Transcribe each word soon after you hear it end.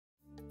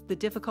the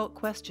difficult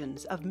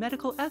questions of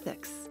medical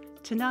ethics,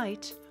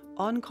 tonight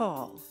on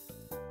Call.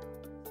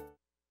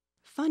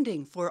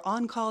 Funding for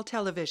On Call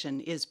television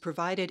is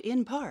provided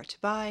in part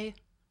by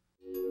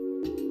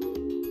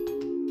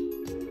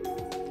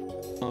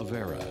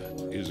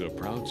Avera is a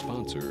proud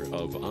sponsor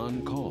of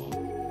On Call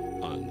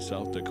on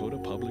South Dakota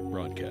Public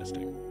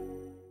Broadcasting.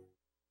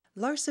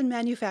 Larson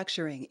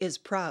Manufacturing is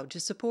proud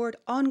to support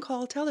On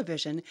Call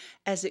television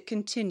as it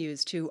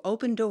continues to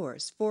open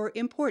doors for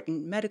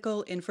important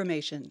medical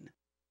information.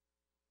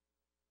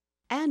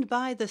 And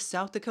by the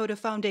South Dakota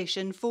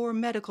Foundation for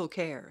Medical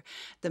Care,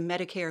 the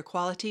Medicare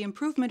Quality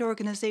Improvement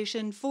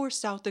Organization for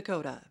South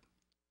Dakota.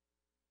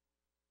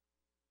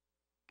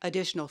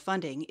 Additional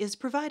funding is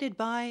provided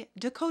by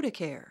Dakota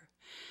Care,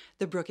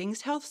 the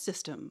Brookings Health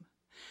System,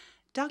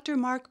 Dr.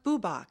 Mark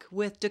Bubach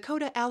with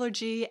Dakota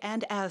Allergy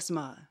and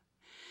Asthma,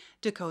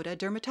 Dakota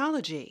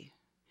Dermatology,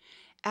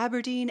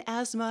 Aberdeen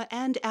Asthma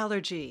and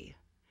Allergy,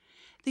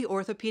 the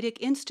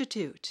Orthopedic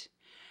Institute,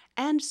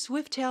 and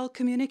Swiftel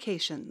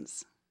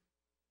Communications.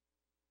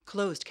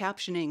 Closed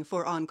captioning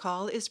for On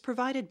Call is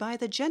provided by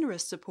the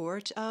generous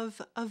support of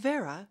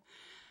Avera,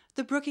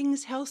 the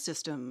Brookings Health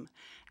System,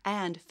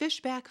 and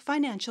Fishback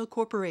Financial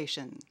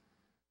Corporation.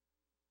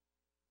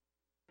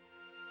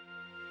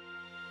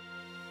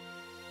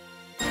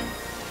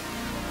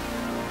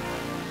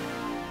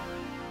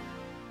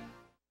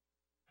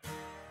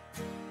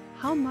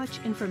 How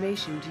much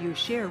information do you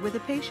share with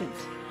a patient?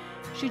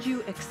 Should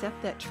you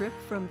accept that trip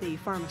from the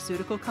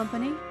pharmaceutical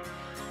company?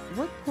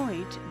 What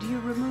point do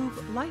you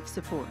remove life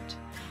support?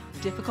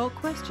 Difficult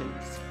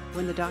questions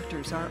when the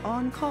doctors are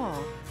on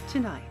call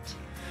tonight.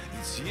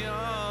 It's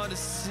your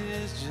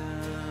decision.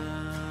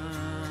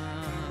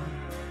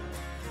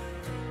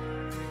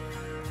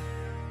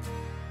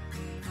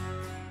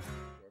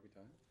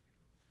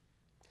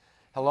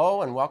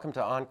 Hello and welcome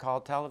to On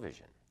Call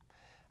Television.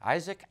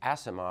 Isaac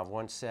Asimov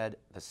once said,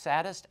 "The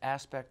saddest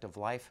aspect of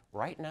life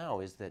right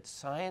now is that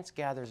science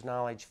gathers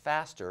knowledge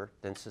faster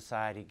than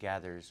society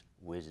gathers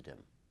wisdom."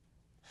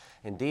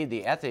 Indeed,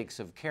 the ethics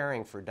of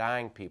caring for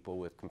dying people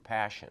with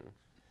compassion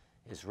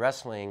is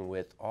wrestling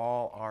with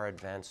all our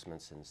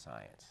advancements in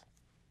science.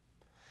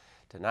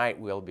 Tonight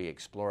we'll be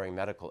exploring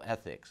medical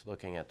ethics,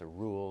 looking at the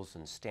rules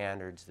and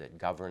standards that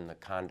govern the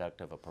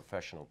conduct of a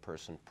professional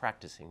person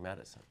practicing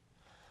medicine.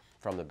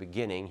 From the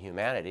beginning,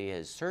 humanity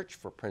has searched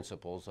for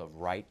principles of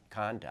right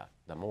conduct,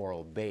 the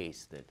moral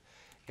base that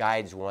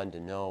guides one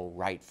to know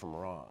right from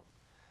wrong.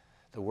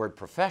 The word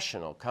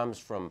professional comes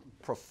from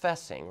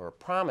professing or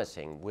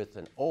promising with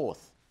an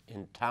oath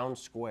in town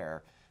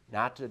square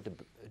not to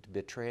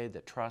betray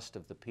the trust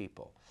of the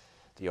people.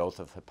 The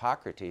oath of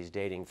Hippocrates,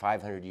 dating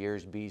 500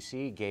 years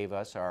BC, gave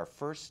us our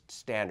first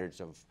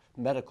standards of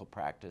medical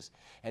practice,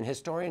 and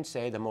historians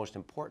say the most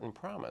important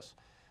promise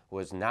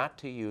was not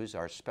to use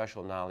our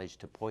special knowledge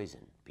to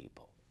poison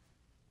people.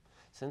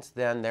 Since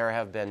then, there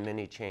have been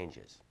many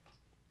changes.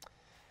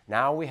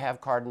 Now we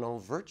have cardinal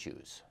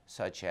virtues,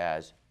 such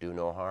as do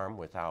no harm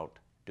without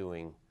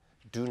do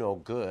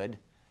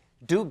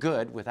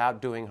good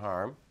without doing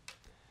harm,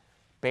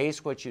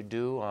 base what you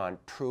do on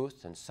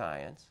truth and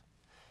science,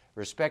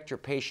 respect your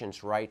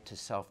patient's right to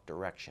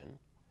self-direction,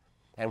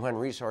 and when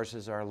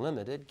resources are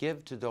limited,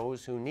 give to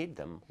those who need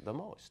them the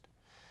most.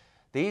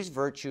 These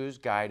virtues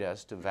guide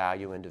us to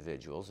value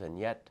individuals and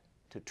yet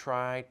to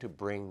try to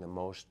bring the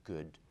most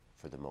good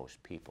for the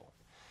most people.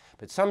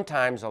 But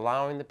sometimes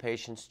allowing the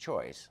patient's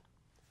choice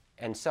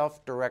and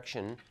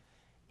self-direction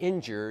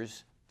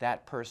injures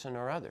that person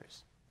or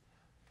others.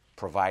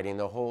 Providing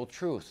the whole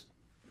truth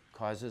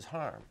causes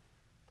harm,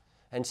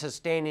 and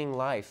sustaining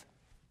life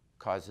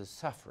causes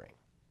suffering.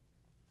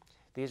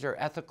 These are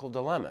ethical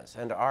dilemmas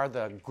and are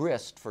the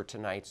grist for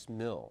tonight's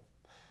mill.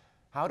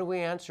 How do we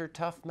answer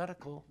tough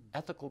medical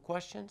ethical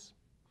questions?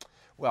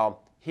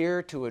 Well,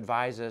 here to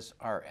advise us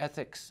are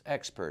ethics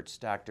experts,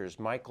 Doctors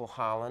Mikel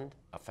Holland,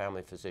 a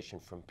family physician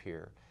from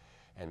Pierre,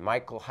 and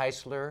Michael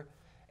Heisler,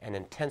 an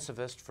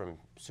intensivist from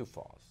Sioux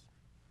Falls.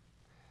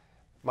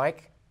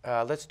 Mike,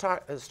 let's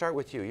start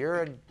with you.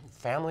 You're a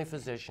family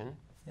physician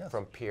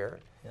from Pierre.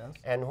 Yes.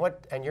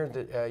 And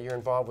you're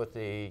involved with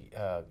the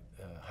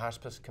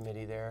hospice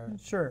committee there?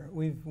 Sure.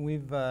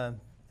 We've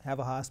have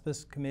a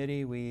hospice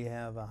committee. We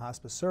have a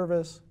hospice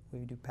service. We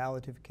do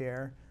palliative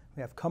care.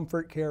 We have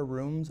comfort care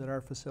rooms at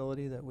our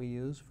facility that we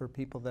use for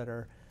people that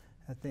are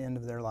at the end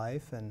of their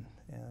life, and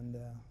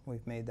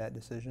we've made that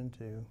decision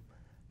to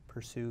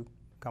pursue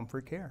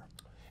comfort care.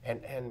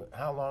 And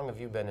how long have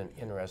you been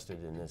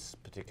interested in this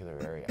particular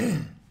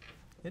area?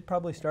 It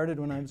probably started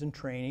when I was in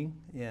training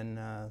in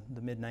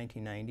the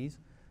mid-1990s,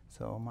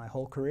 so my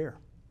whole career.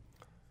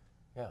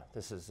 Yeah,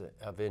 this is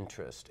of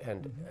interest.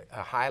 And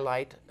a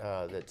highlight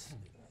that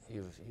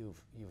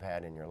you've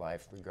had in your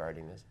life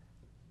regarding this?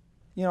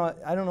 You know,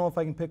 I don't know if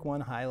I can pick one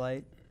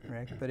highlight,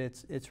 Rick, but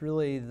it's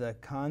really the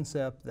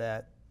concept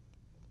that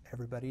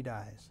everybody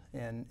dies,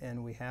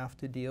 and we have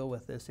to deal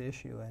with this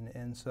issue,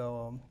 and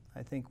so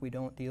I think we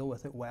don't deal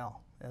with it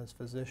well as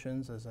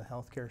physicians, as a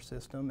healthcare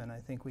system, and I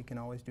think we can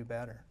always do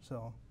better.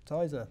 So it's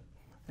always an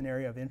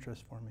area of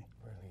interest for me.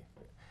 Really.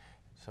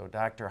 So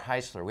Dr.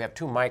 Heisler, we have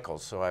two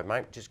Michaels, so I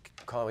might just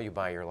call you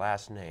by your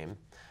last name.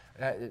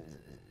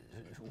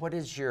 What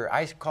is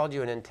I called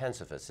you an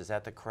intensivist. Is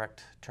that the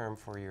correct term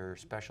for your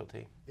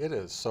specialty? It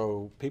is.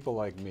 So people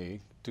like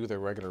me do their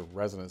regular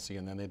residency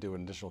and then they do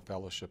an additional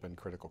fellowship in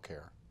critical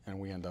care. And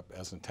we end up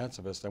as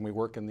intensivists and we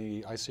work in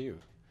the ICU.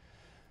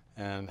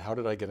 And how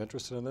did I get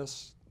interested in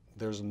this?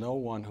 There's no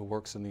one who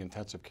works in the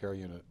intensive care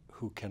unit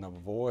who can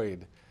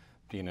avoid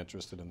being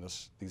interested in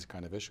these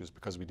kind of issues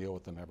because we deal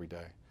with them every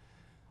day.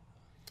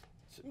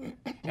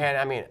 And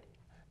I mean,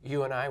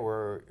 you and I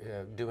were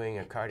doing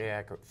a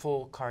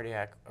full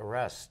cardiac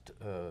arrest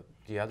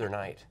the other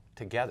night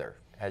together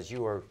as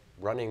you were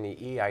running the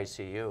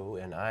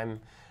EICU, and I'm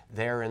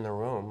there in the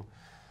room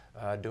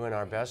doing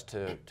our best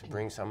to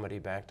bring somebody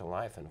back to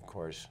life. And of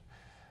course,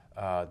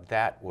 I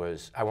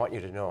want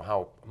you to know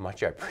how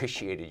much I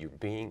appreciated you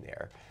being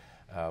there,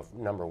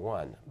 number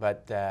one.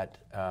 But that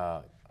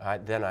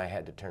then I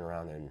had to turn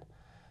around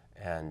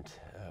and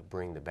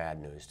bring the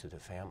bad news to the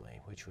family,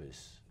 which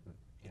was,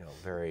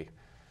 very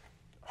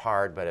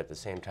hard, but at the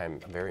same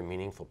time, a very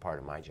meaningful part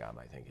of my job.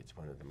 I think it's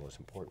one of the most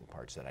important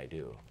parts that I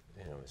do,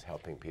 is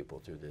helping people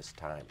through this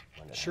time.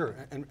 Sure,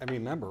 and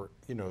remember,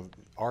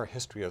 our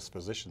history as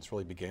physicians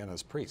really began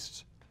as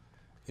priests.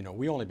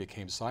 We only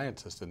became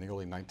scientists in the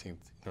early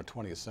 19th,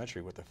 20th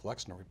century with the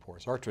Flexner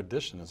reports. Our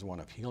tradition is one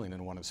of healing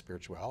and one of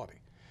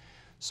spirituality.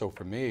 So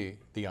for me,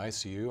 the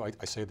ICU,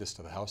 I say this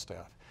to the house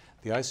staff,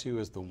 the ICU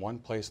is the one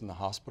place in the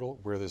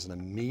hospital where there's an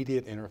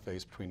immediate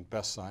interface between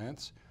best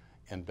science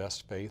and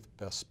best faith,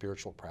 best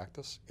spiritual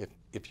practice,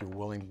 if you're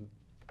willing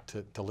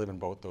to live in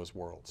both those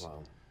worlds.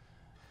 Wow.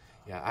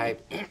 Yeah,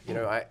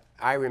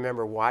 I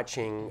remember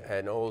watching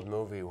an old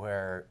movie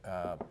where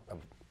a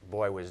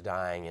boy was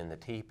dying in the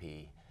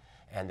teepee,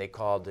 and they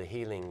called the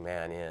healing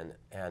man in,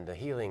 and the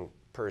healing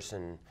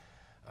person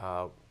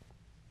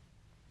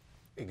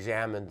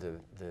examined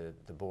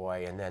the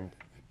boy and then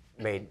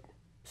made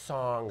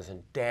songs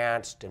and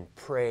danced and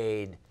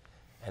prayed,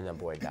 and the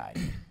boy died.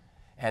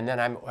 And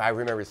then I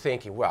remember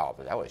thinking, well,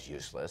 that was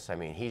useless. I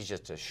mean, he's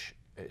just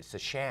it's a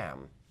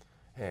sham.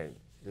 And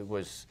it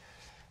was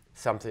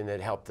something that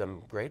helped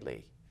them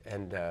greatly.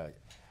 And I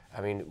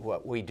mean,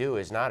 what we do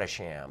is not a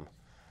sham,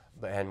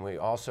 and we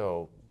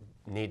also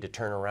need to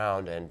turn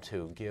around and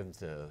to give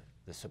the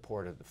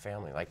support of the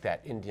family, like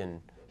that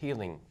Indian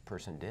healing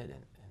person did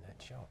in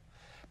that show.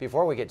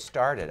 Before we get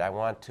started, I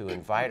want to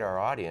invite our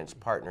audience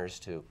partners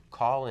to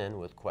call in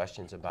with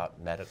questions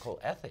about medical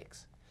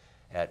ethics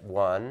at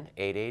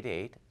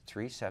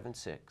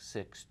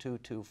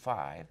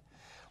 1-888-376-6225,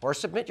 or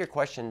submit your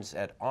questions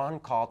at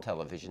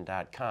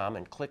oncalltelevision.com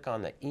and click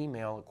on the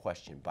email a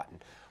question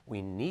button.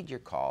 We need your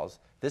calls.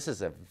 This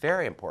is a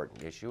very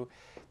important issue.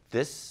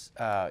 This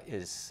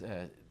is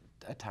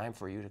a time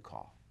for you to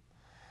call.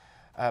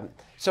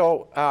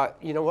 So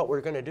what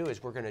we're going to do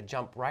is we're going to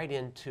jump right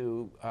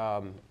into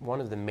one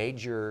of the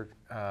major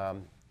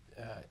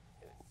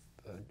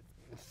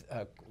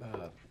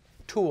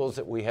tools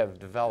that we have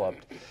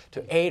developed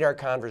to aid our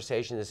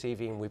conversation this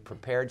evening. We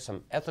prepared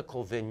some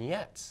ethical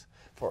vignettes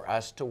for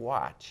us to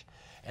watch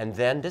and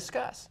then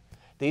discuss.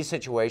 These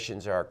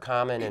situations are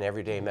common in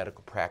everyday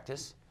medical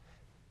practice.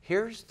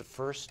 Here's the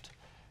first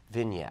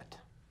vignette.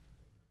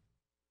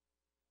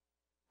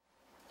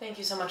 Thank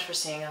you so much for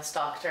seeing us,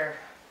 Doctor.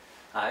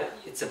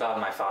 It's about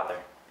my father,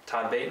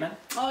 Todd Bateman.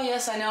 Oh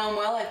yes, I know him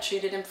well. I've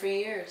treated him for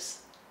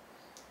years.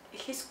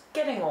 He's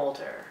getting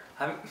older.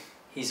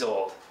 He's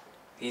old.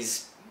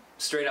 He's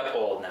straight up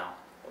old now.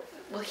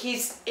 Well,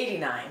 he's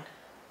 89.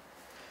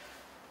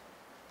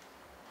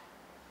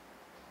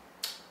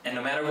 And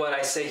no matter what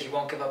I say, he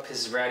won't give up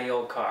his ratty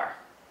old car.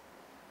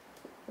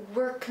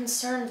 We're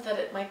concerned that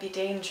it might be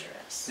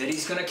dangerous. That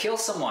he's gonna kill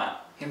someone,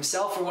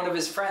 himself or one of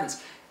his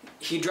friends.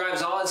 He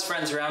drives all his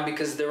friends around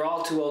because they're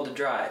all too old to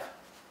drive.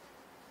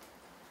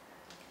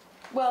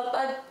 Well,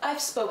 I've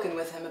spoken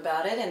with him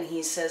about it, and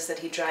he says that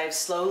he drives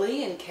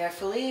slowly and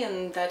carefully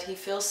and that he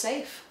feels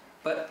safe.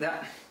 But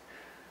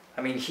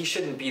he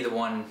shouldn't be the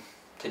one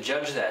to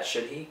judge that,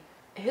 should he?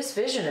 His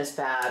vision is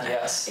bad.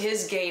 Yes.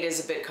 His gait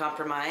is a bit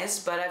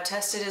compromised, but I've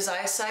tested his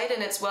eyesight,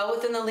 and it's well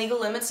within the legal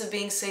limits of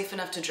being safe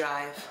enough to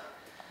drive.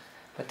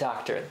 But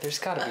doctor, there's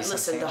gotta be something.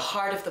 Listen, the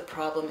heart of the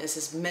problem is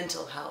his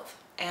mental health,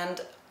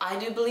 and I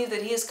do believe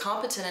that he is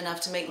competent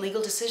enough to make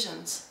legal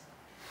decisions.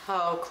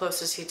 How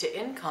close is he to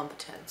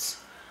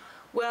incompetence?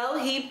 Well,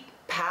 he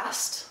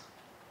passed.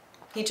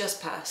 He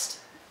just passed.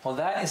 Well,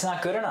 that is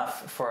not good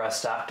enough for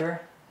us,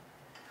 Doctor.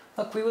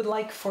 Look, we would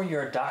like for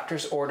your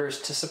doctor's orders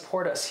to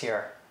support us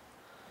here.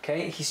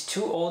 Okay? He's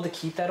too old to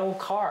keep that old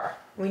car.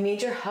 We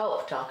need your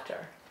help,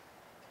 Doctor.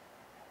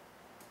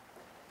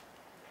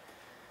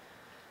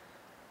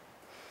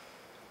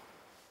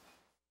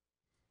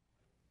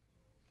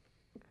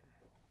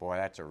 Boy,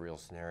 that's a real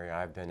scenario.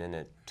 I've been in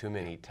it too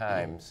many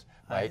times.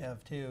 I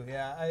have too,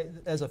 yeah.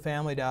 As a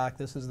family doc,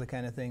 this is the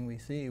kind of thing we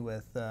see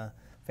with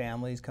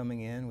families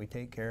coming in. We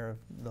take care of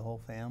the whole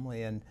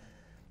family, and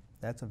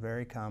that's a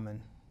very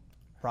common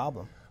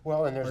problem.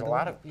 Well, and there's a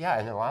lot of,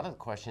 and a lot of the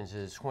questions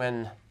is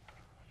when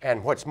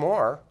And what's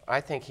more,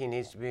 I think he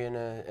needs to be in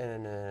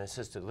an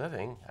assisted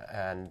living,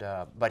 and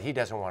but he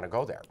doesn't want to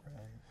go there.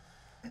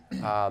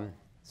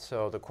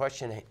 So the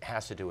question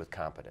has to do with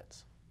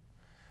competence.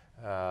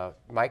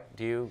 Mike,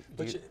 do you?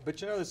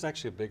 But you know, there's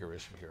actually a bigger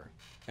issue here,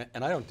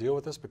 and I don't deal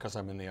with this because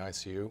I'm in the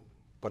ICU,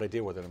 but I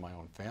deal with it in my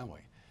own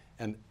family.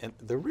 And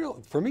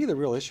for me, the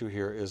real issue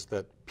here is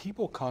that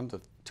people come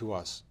to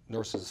us,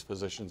 nurses,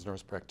 physicians,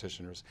 nurse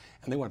practitioners,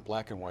 and they want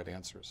black and white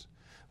answers,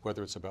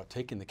 whether it's about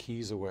taking the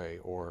keys away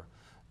or,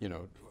 you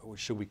know,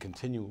 should we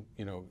continue,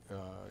 you know,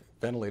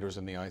 ventilators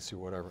in the ICU or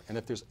whatever. And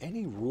if there's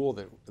any rule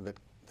that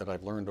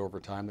I've learned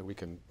over time that we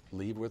can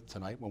leave with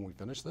tonight when we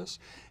finish this,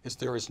 is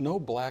there is no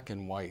black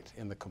and white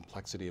in the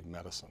complexity of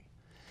medicine.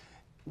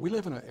 We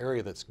live in an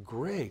area that's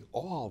gray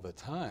all the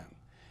time.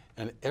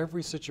 And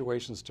every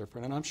situation's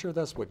different, and I'm sure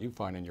that's what you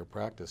find in your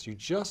practice. You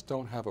just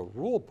don't have a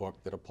rule book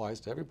that applies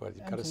to everybody.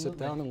 You've got to sit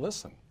down and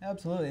listen.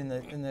 Absolutely,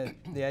 and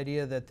the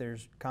idea that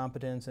there's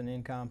competence and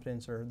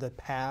incompetence, or the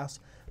pass,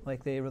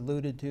 like they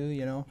alluded to,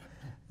 you know,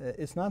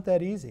 it's not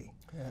that easy.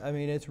 I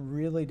mean, it's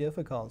really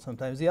difficult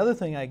sometimes. The other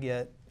thing I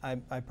get,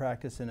 I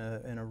practice in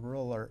a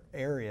rural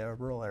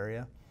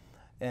area,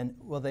 and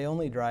well, they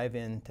only drive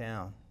in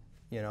town,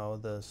 you know,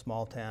 the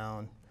small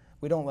town.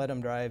 We don't let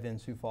them drive in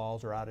Sioux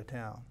Falls or out of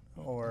town.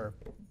 Or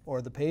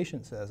the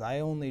patient says, I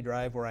only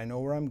drive where I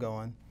know where I'm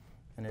going,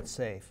 and it's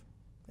safe.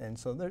 And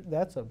so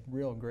that's a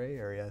real gray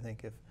area, I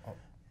think.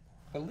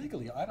 But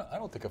legally, I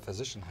don't think a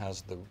physician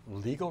has the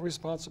legal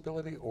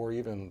responsibility or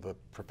even the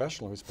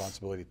professional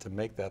responsibility to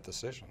make that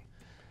decision.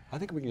 I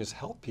think we can just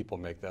help people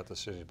make that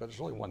decision, but it's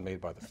really one made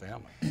by the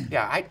family.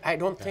 Yeah, I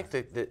don't think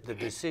that the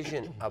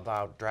decision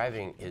about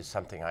driving is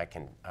something I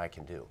can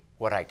do.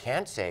 What I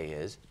can say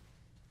is,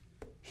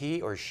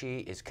 he or she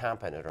is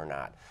competent or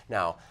not.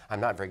 Now,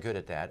 I'm not very good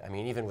at that. I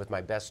mean, even with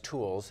my best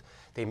tools,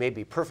 they may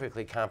be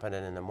perfectly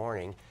competent in the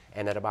morning,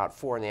 and at about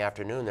 4 in the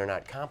afternoon, they're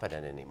not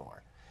competent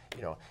anymore.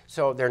 You know,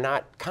 so they're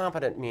not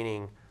competent,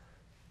 meaning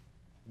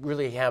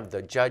really have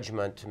the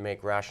judgment to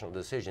make rational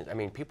decisions. I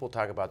mean, people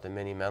talk about the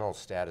mini mental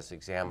status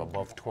exam.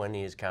 Above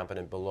 20 is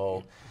competent,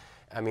 below.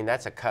 I mean,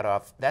 that's a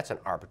cutoff. That's an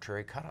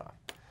arbitrary cutoff.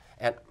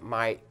 And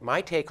my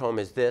take home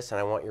is this, and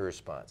I want your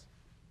response.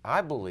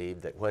 I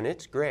believe that when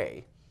it's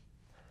gray,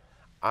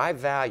 I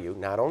value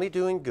not only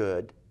doing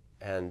good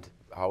and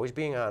always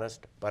being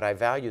honest, but I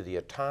value the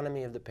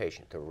autonomy of the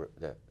patient,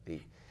 the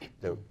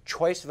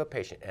choice of a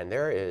patient. And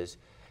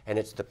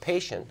it's the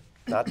patient,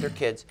 not their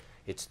kids,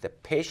 it's the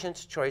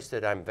patient's choice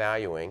that I'm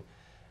valuing.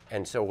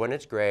 And so when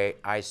it's gray,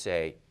 I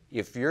say,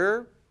 if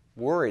you're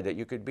worried that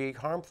you could be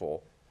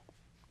harmful,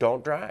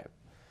 don't drive.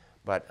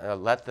 But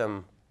let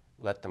them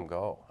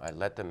go. I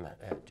let them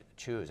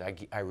choose.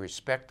 I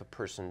respect the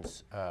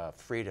person's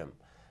freedom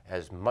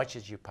as much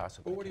as you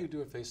possibly can. But what do you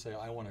do if they say,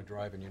 I want to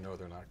drive, and you know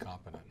they're not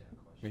competent?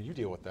 I mean, you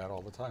deal with that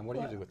all the time. What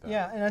do you do with that?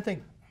 Yeah, and I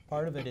think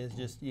part of it is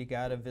just you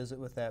got to visit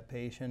with that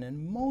patient,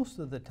 and most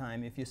of the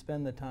time, if you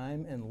spend the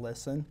time and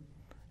listen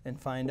and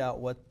find out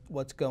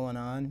what's going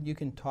on, you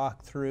can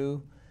talk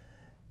through,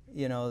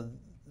 you know,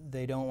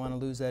 they don't want to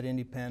lose that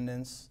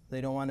independence. They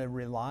don't want to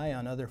rely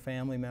on other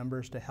family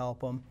members to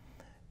help them.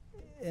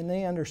 And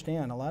they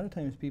understand. A lot of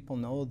times people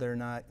know they're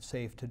not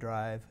safe to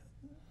drive.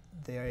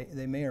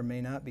 They may or may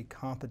not be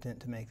competent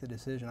to make the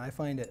decision. I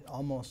find it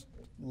almost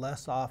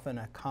less often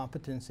a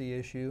competency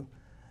issue.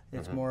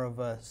 It's more of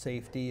a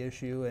safety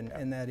issue,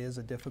 and that is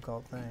a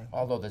difficult thing.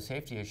 Although the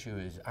safety issue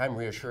is, I'm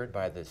reassured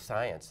by the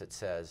science that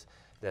says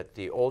that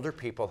the older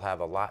people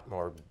have a lot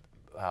more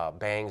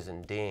bangs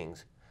and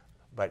dings.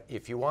 But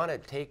if you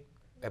want to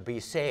be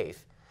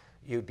safe,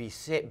 you'd be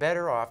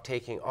better off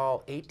taking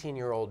all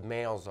 18-year-old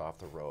males off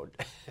the road.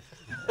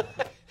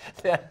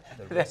 The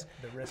risk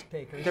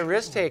takers. The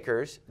risk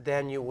takers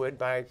than you would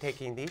by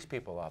taking these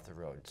people off the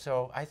road.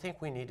 So I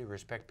think we need to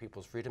respect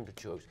people's freedom to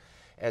choose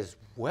as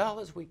well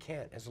as we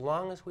can, as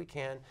long as we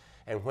can,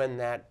 and when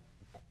that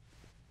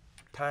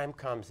time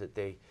comes that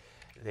they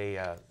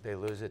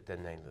lose it,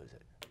 then they lose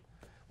it.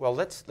 Well,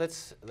 let's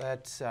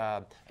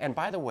and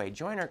by the way,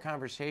 join our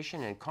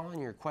conversation and call in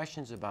your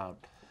questions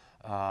about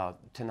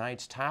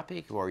tonight's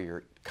topic or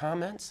your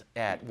comments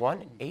at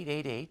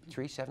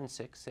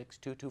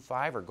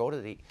 1-888-376-6225, or go to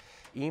the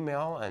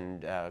email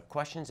and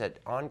questions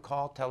at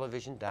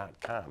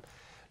oncalltelevision.com.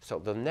 So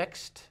the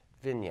next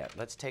vignette,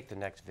 let's take the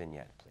next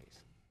vignette, please.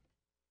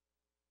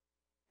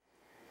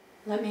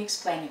 Let me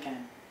explain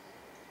again.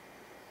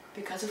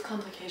 Because of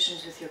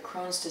complications with your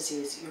Crohn's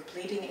disease, you're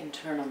bleeding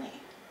internally.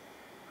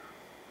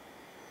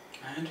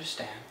 I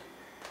understand.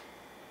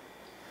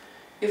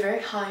 You're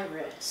very high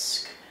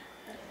risk.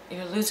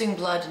 You're losing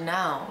blood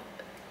now.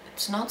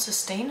 It's not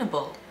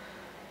sustainable.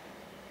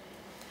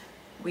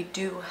 We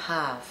do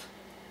have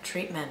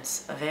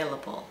treatments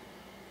available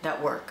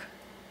that work.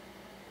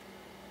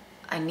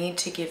 I need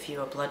to give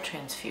you a blood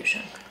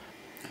transfusion.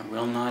 I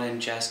will not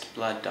ingest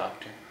blood,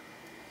 doctor.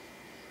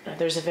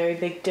 There's a very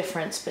big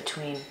difference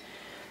between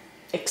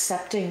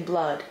accepting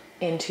blood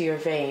into your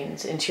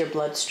veins, into your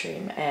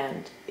bloodstream,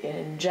 and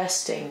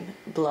ingesting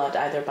blood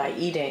either by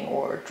eating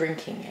or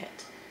drinking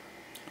it.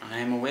 I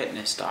am a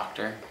witness,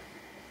 doctor.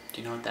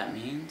 Do you know what that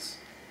means?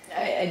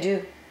 I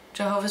do.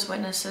 Jehovah's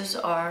Witnesses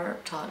are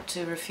taught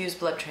to refuse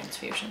blood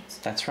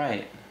transfusions. That's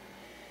right.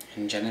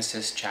 In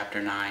Genesis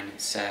chapter 9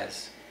 it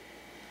says,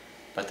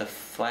 "But the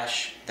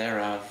flesh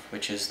thereof,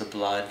 which is the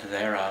blood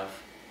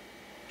thereof,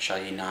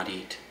 shall ye not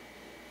eat."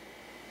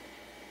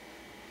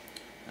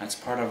 That's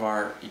part of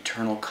our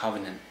eternal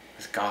covenant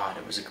with God.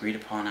 It was agreed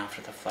upon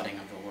after the flooding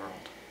of the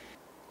world.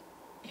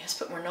 Yes,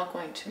 but we're not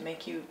going to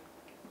make you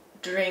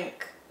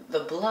drink the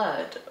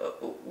blood.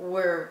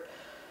 We're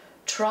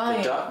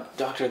trying...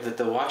 Doctor,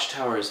 the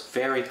Watchtower is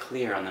very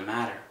clear on the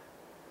matter.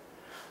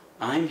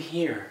 I'm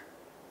here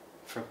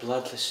for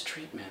bloodless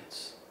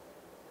treatments.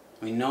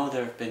 We know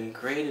there have been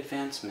great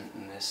advancement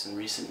in this in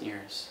recent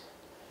years.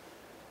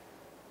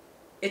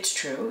 It's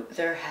true,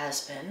 there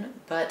has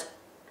been, but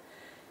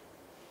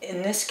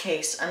in this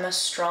case, I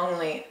must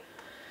strongly...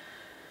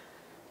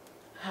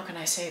 How can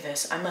I say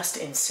this? I must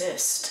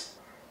insist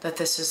that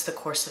this is the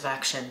course of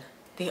action,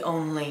 the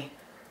only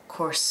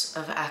course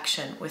of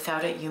action.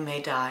 Without it, you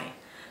may die.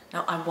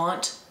 Now, I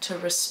want to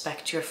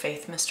respect your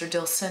faith, Mr.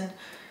 Dilson,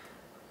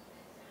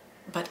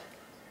 but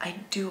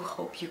I do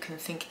hope you can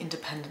think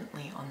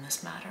independently on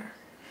this matter.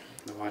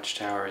 The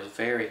Watchtower is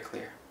very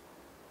clear.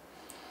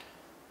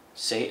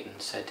 Satan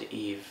said to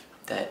Eve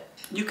that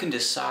you can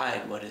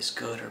decide what is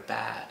good or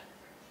bad.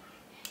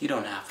 You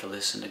don't have to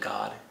listen to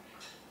God.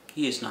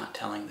 He is not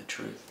telling the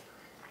truth.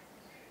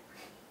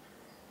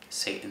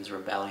 Satan's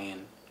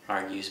rebellion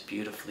argues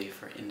beautifully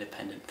for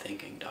independent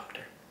thinking,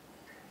 Doctor.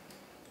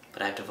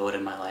 But I've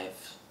devoted my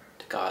life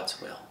to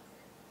God's will.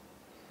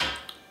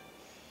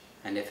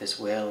 And if His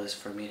will is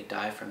for me to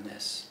die from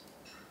this,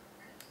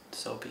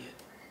 so be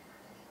it.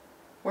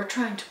 We're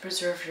trying to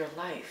preserve your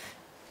life.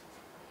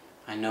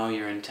 I know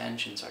your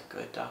intentions are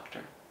good,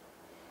 Doctor.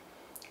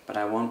 But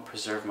I won't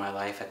preserve my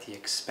life at the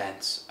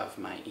expense of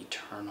my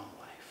eternal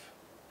life.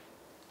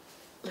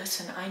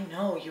 Listen, I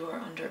know you are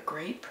under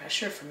great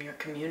pressure from your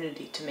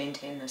community to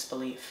maintain this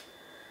belief.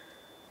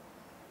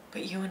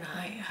 But you and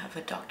I have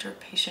a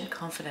doctor-patient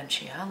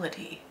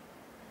confidentiality.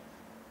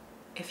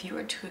 If you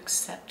are to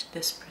accept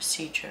this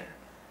procedure,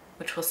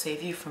 which will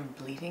save you from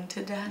bleeding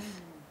to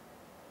death,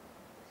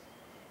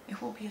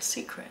 it will be a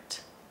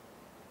secret.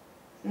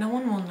 No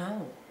one will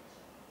know.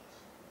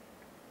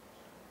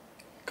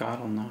 God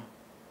will know.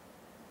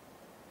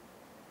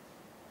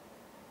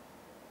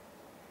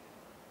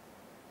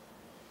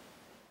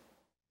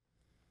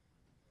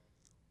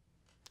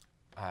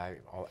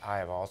 I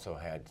have also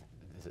had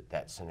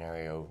that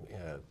scenario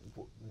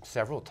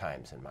several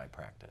times in my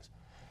practice.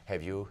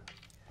 Have you,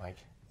 Mike?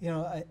 You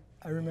know,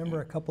 I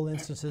remember a couple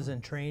instances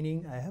in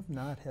training. I have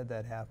not had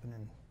that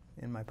happen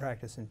in my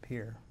practice in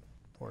Pierre,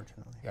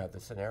 fortunately. Yeah, the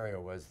scenario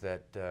was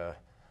that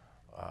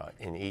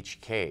in each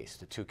case,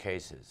 the two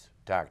cases,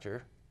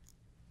 doctor,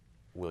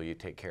 will you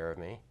take care of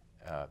me,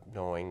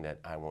 knowing that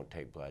I won't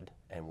take blood,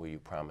 and will you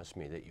promise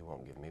me that you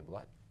won't give me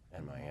blood?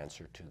 And my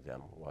answer to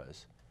them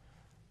was,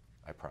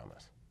 I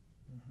promise.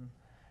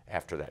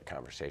 After that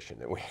conversation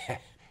that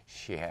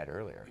she had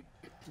earlier.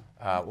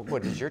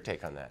 What is your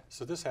take on that?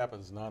 So this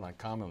happens not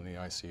uncommon in the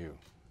ICU.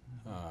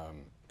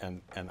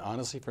 And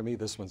honestly, for me,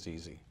 this one's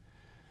easy.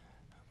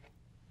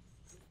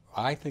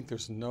 I think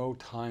there's no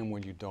time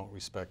when you don't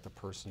respect the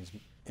person's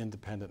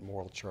independent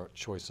moral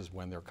choices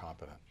when they're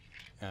competent.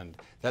 And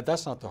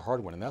that's not the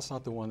hard one, and that's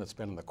not the one that's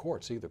been in the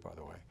courts either, by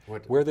the way.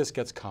 Where this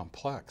gets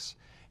complex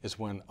is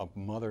when a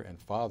mother and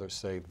father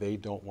say they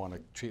don't want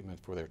a treatment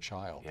for their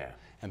child. Yeah.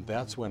 And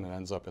that's when it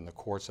ends up in the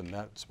courts, and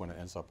that's when it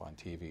ends up on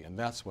TV, and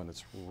that's when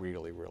it's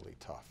really, really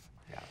tough.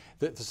 Yeah.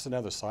 This is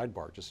another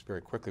sidebar, just very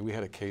quickly. We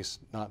had a case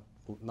not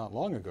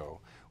long ago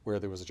where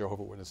there was a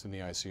Jehovah's Witness in the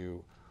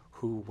ICU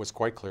who was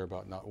quite clear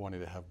about not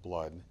wanting to have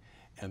blood,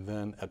 and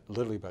then at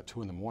literally about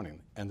 2 in the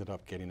morning ended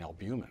up getting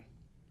albumin.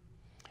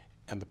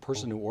 And the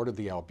person who ordered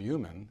the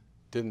albumin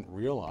didn't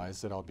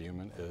realize that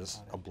albumin is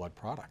a blood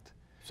product.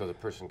 So the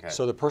person got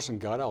So the person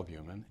got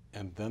albumin,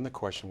 and then the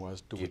question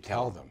was, do we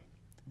tell them?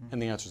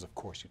 And the answer is, of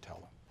course, you tell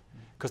them.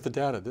 Because the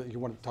data, you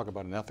want to talk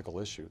about an ethical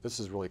issue, this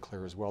is really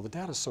clear as well. The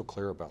data is so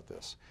clear about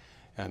this.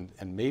 And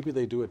maybe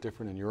they do it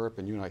different in Europe,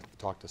 and you and I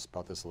talked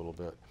about this a little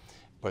bit.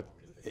 But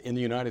in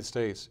the United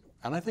States,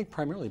 and I think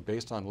primarily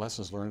based on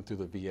lessons learned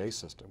through the VA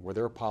system, where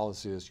their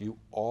policy is you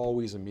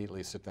always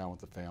immediately sit down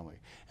with the family.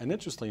 And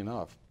interestingly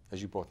enough,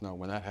 as you both know,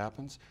 when that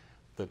happens,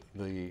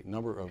 the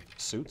number of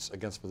suits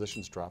against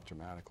physicians drop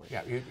dramatically.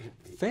 Yeah,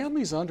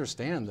 families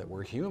understand that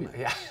we're human.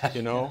 Yeah.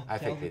 You know, I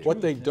think what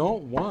they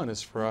don't want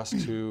is for us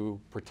to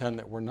pretend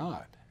that we're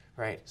not.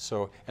 Right.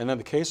 So, and then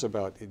the case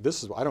about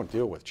this is I don't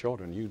deal with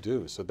children. You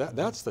do. So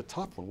that's the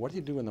tough one. What do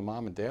you do when the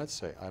mom and dad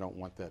say, "I don't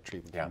want that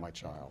treatment for my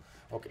child"?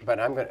 Okay, but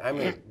I'm going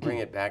to bring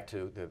it back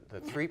to the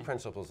 3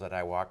 principles that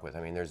I walk with.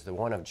 I mean, there's the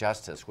one of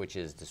justice, which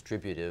is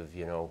distributive.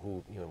 You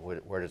know,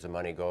 where does the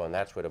money go, and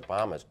that's what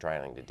Obama's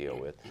trying to deal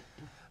with,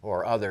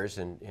 or others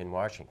in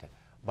Washington.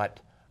 But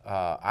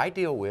I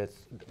deal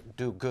with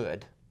do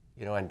good,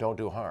 you know, and don't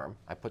do harm.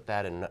 I put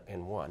that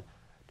in one.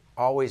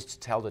 Always to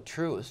tell the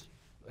truth,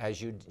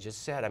 as you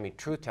just said. I mean,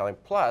 truth telling.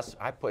 Plus,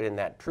 I put in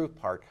that truth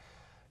part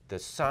the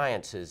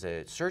science is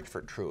a search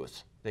for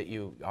truth, that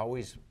you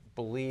always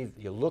believe,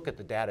 you look at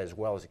the data as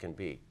well as it can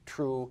be,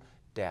 true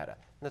data.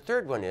 And the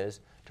third one is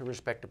to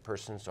respect a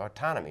person's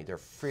autonomy, their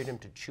freedom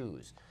to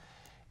choose.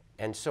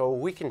 And so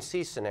we can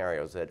see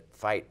scenarios that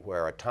fight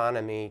where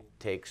autonomy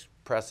takes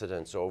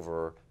precedence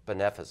over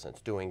beneficence,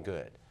 doing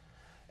good.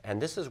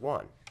 And this is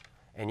one.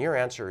 And your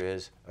answer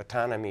is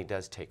autonomy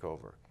does take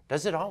over.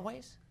 Does it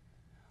always?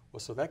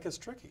 Well, so that gets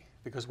tricky,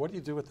 because what do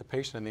you do with the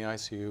patient in the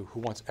ICU who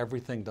wants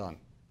everything done?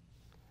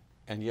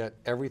 And yet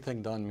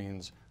everything done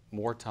means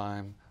more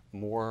time,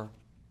 more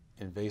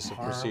invasive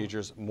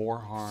procedures, more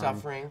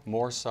harm,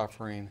 more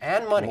suffering,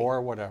 and money,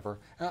 more whatever.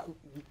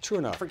 True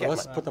enough, but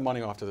let's money. put the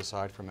money off to the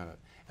side for a minute.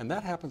 And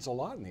that happens a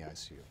lot in the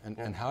ICU.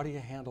 And how do you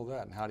handle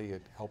that? And how do you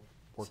help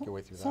work your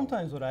way through that?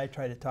 Sometimes what I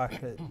try to talk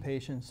to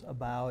patients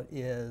about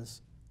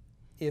is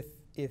if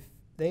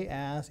they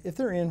ask, if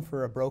they're in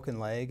for a broken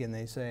leg and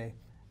they say,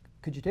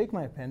 could you take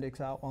my appendix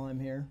out while I'm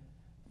here?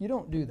 You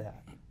don't do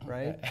that,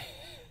 right?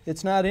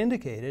 It's not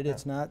indicated.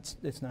 It's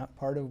not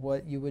part of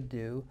what you would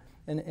do.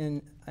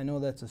 And I know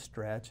that's a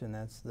stretch and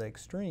that's the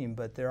extreme,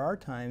 but there are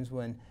times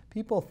when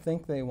people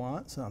think they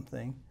want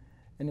something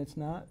and it's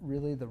not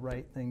really the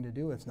right thing to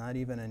do. It's not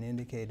even an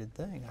indicated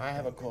thing. I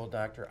have a cold,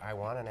 doctor. I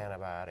want an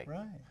antibiotic.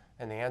 Right.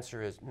 And the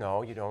answer is,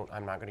 no, you don't.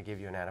 I'm not going to give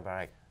you an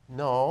antibiotic.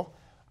 No,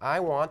 I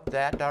want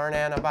that darn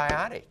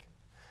antibiotic.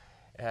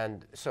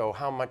 And so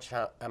how much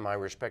am I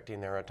respecting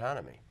their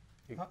autonomy?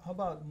 How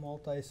about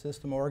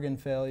multi-system organ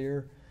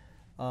failure,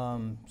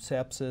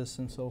 sepsis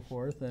and so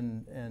forth,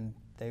 and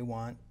they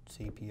want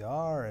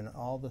CPR and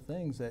all the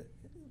things that,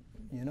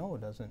 you know,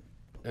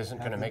 isn't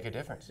going to make a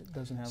difference. It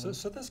doesn't have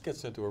so this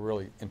gets into a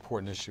really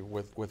important issue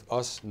with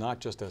us, not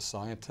just as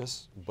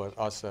scientists, but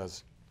us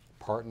as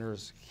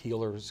partners,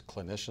 healers,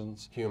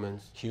 clinicians,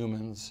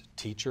 humans,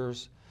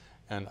 teachers.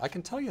 And I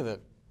can tell you that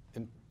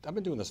I've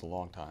been doing this a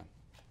long time.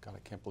 God,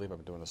 I can't believe I've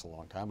been doing this a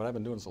long time, but I've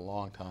been doing this a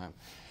long time.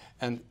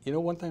 And you know,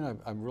 one thing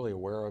I'm really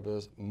aware of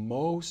is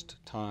most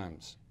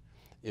times,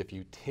 if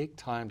you take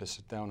time to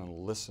sit down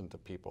and listen to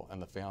people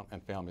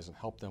and families and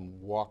help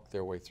them walk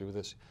their way through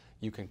this,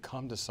 you can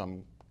come to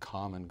some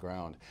common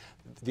ground.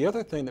 The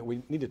other thing that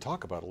we need to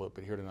talk about a little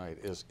bit here tonight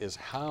is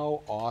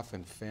how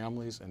often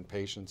families and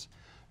patients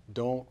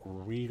don't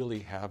really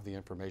have the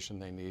information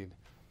they need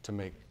to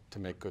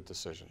make good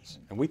decisions.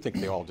 And we think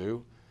they all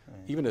do.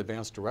 Even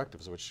advanced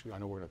directives, which I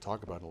know we're going to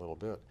talk about in a little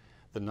bit,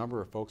 the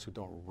number of folks who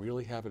don't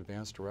really have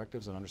advanced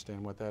directives and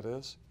understand what that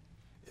is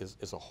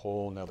a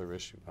whole nother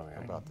issue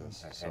about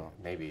this. So.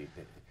 Maybe,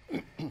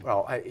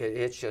 well,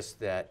 it's just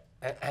that,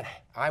 and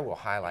I will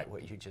highlight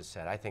what you just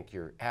said. I think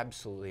you're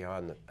absolutely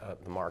on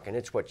the mark, and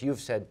it's what you've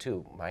said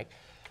too, Mike.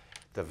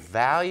 The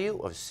value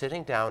of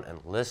sitting down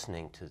and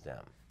listening to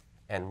them,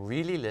 and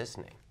really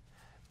listening,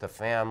 the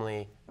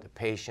family, the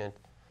patient,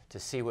 to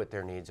see what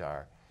their needs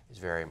are, is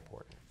very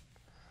important.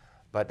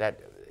 But that,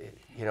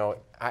 you know,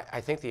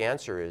 I think the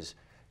answer is,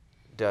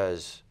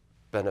 does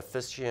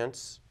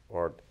beneficence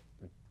or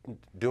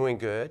doing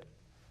good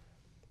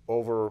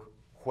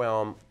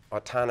overwhelm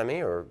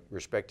autonomy or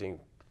respecting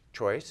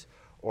choice,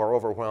 or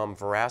overwhelm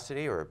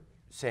veracity or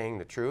saying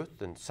the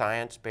truth and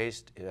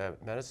science-based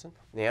medicine?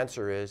 The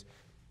answer is,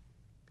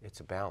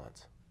 it's a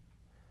balance.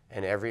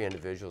 In every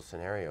individual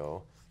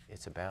scenario,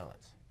 it's a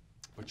balance.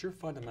 But your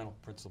fundamental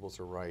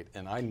principles are right,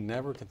 and I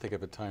never can think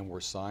of a time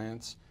where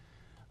science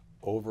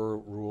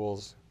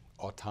overrules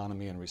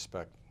autonomy and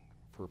respect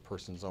for a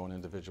person's own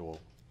individual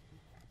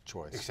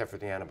choice. Except for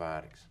the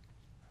antibiotics.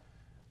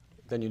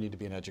 Then you need to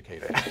be an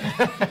educator.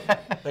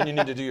 Then you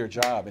need to do your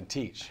job and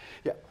teach.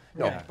 Yeah.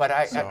 No, yeah. But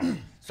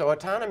so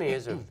autonomy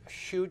is a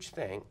huge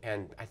thing,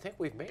 and I think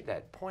we've made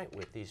that point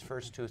with these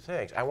first two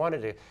things. I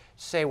wanted to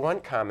say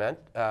one comment.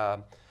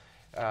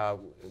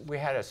 We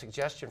had a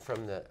suggestion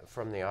from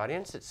the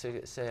audience that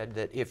said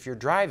that if you're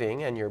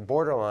driving and you're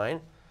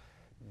borderline,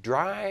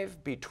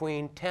 drive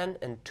between 10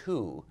 and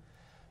 2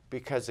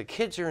 because the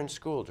kids are in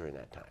school during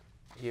that time,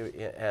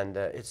 and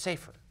it's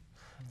safer.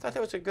 I thought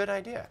that was a good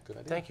idea. Good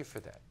idea. Thank you for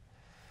that.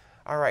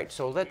 All right,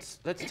 so let's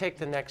take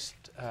the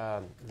next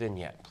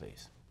vignette,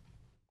 please.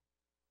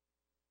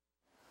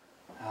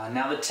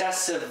 Now the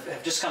tests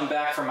have just come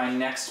back for my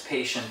next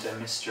patient,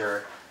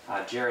 Mr.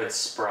 Jared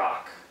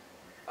Sprock.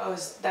 Oh,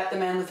 is that the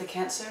man with the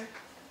cancer?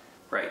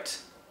 Right.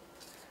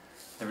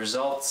 The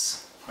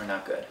results are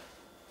not good.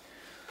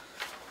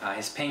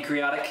 His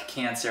pancreatic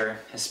cancer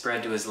has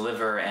spread to his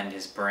liver and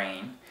his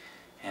brain,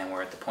 and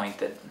we're at the point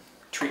that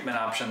treatment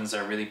options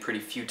are really pretty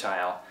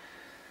futile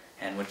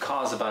and would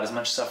cause about as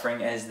much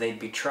suffering as they'd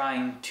be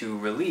trying to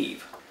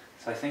relieve.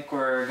 So I think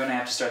we're going to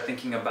have to start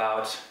thinking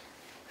about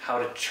how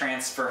to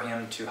transfer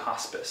him to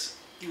hospice.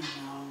 Oh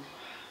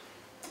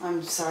no.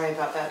 I'm sorry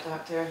about that,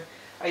 Doctor.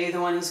 Are you the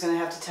one who's going to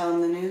have to tell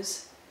him the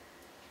news?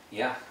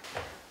 Yeah.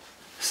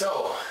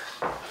 So,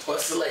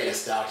 what's the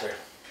latest, Doctor?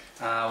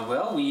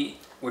 Well,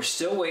 we're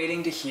still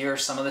waiting to hear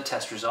some of the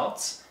test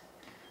results.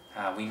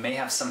 We may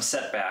have some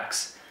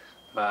setbacks,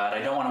 but I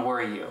don't want to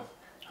worry you.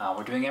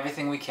 We're doing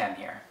everything we can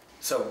here.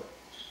 So,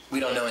 we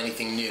don't know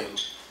anything new?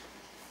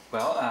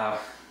 Well,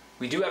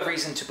 We do have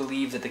reason to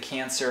believe that the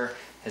cancer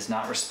has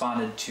not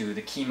responded to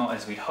the chemo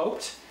as we'd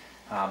hoped,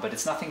 but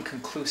it's nothing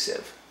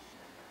conclusive.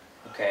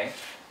 Okay,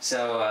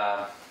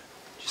 so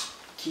just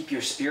keep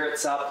your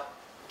spirits up,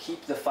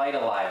 keep the fight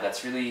alive.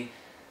 That's really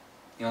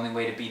the only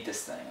way to beat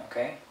this thing,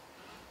 okay?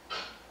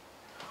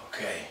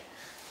 Okay.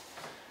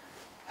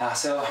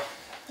 So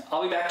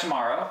I'll be back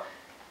tomorrow,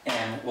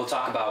 and we'll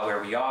talk about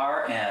where we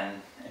are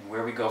and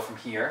where we go from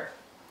here.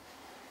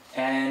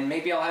 And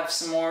maybe I'll have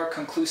some more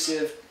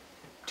conclusive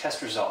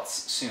test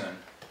results soon.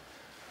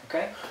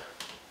 Okay?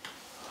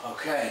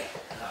 Okay.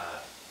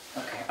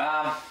 Okay.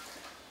 Well,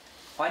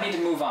 I need to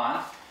move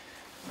on,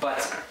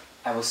 but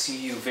I will see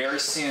you very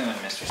soon,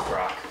 Mr.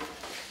 Sprock.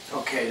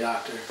 Okay,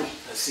 Doctor.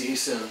 I'll see you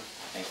soon.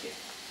 Thank you.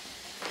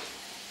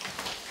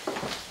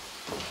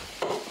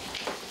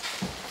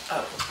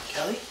 Oh,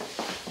 Kelly?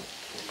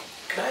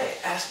 Could I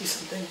ask you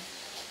something?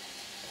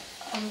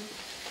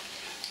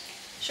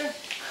 Sure.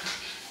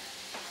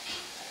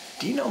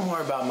 Do you know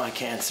more about my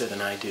cancer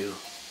than I do?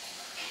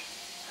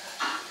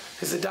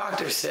 Because the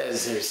doctor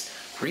says there's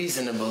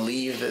reason to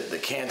believe that the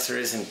cancer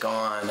isn't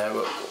gone.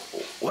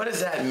 What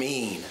does that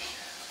mean?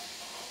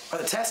 Are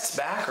the tests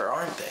back or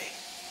aren't they?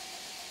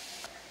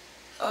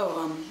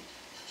 Oh,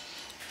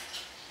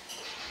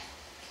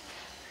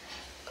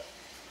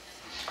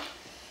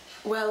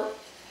 well,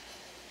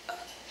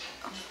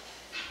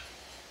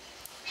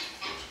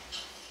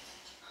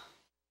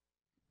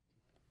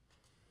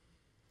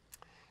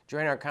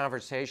 Join our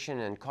conversation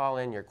and call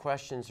in your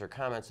questions or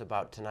comments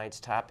about tonight's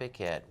topic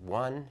at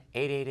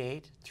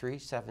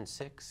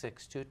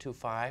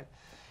 1-888-376-6225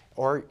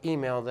 or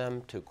email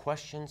them to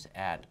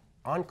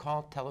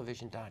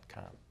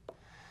questions@oncalltelevision.com.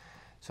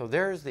 So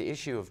there's the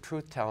issue of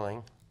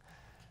truth-telling.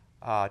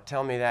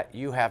 Tell me that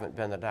you haven't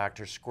been the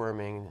doctor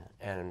squirming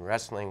and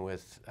wrestling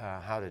with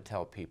how to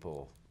tell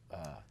people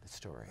the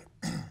story.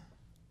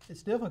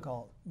 It's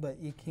difficult, but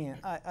you can't,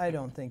 I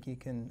don't think you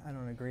can, I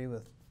don't agree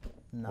with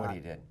not. What he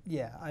did.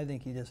 Yeah, I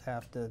think you just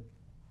have to,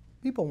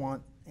 people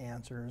want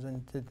answers,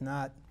 and to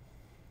not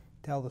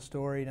tell the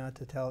story, not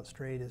to tell it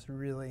straight is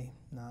really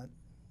not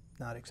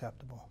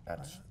acceptable.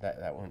 That's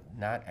that one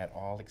not at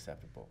all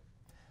acceptable.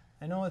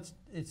 I know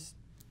it's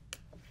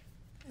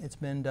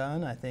been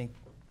done. I think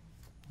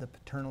the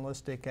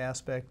paternalistic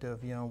aspect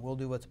of, you know, we'll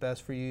do what's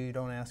best for you,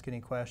 don't ask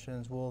any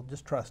questions, we'll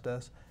just trust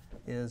us,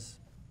 is,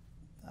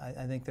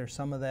 I think there's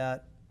some of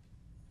that,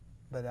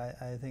 but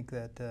I think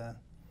that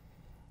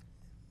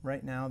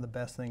right now the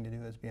best thing to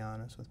do is be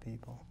honest with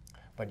people.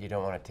 But you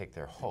don't want to take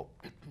their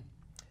hope.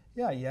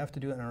 Yeah, you have to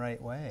do it in the right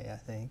way, I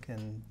think,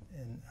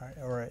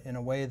 or in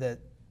a way that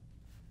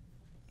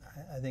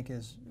I think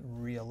is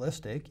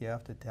realistic. You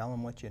have to tell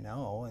them what you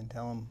know and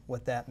tell them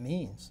what that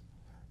means.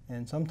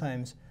 And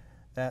sometimes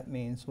that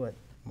means what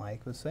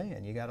Mike was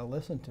saying. You got to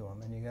listen to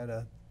them, and you got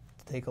to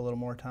take a little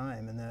more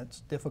time, and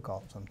that's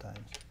difficult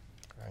sometimes.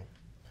 Right.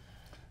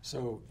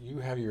 So you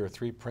have your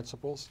 3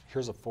 principles.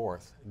 Here's a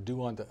 4th: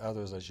 do unto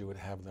others as you would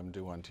have them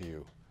do unto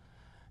you.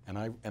 And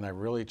I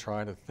really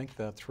try to think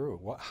that through.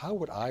 How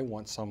would I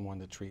want someone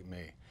to treat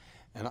me?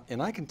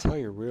 And I can tell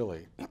you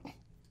really,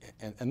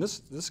 and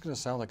this is going to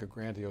sound like a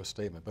grandiose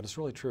statement, but it's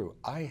really true.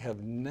 I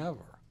have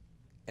never,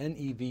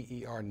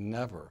 N-E-V-E-R,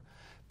 never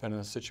been in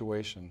a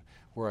situation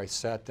where I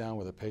sat down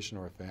with a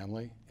patient or a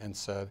family and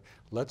said,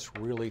 let's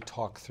really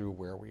talk through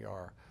where we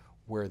are,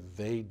 where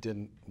they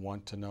didn't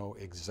want to know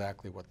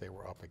exactly what they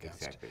were up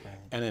against. Exactly. Right.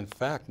 And in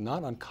fact,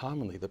 not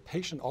uncommonly, the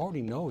patient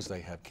already knows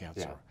they have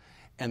cancer. Yeah.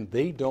 And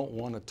they don't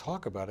want to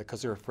talk about it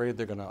because they're afraid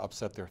they're going to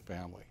upset their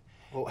family.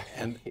 Well,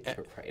 and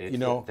right. you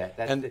know,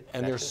 that's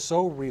they're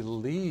so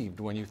relieved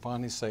when you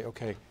finally say,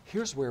 okay,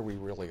 here's where we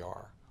really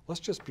are. Let's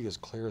just be as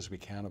clear as we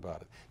can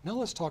about it. Now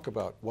let's talk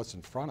about what's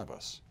in front of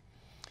us.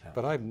 Yeah.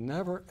 But I've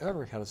never,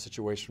 ever had a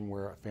situation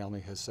where a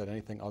family has said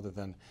anything other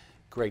than,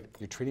 great,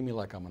 you're treating me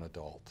like I'm an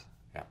adult.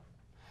 Yeah.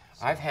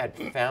 So. I've had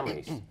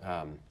families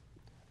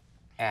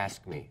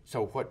ask me,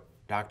 so what,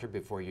 doctor,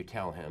 before you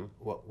tell him,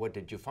 what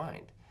did you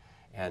find?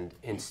 And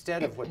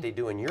instead of what they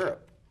do in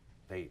Europe,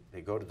 they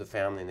go to the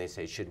family and they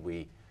say, should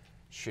we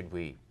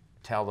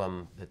tell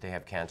them that they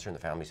have cancer? And the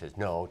family says,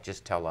 no,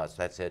 just tell us,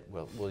 that's it.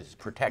 We'll just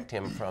protect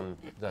him from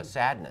the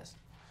sadness.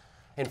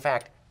 In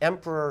fact,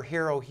 Emperor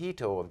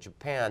Hirohito of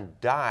Japan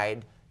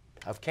died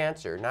of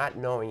cancer, not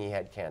knowing he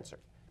had cancer,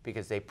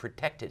 because they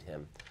protected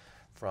him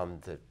from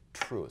the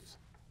truth.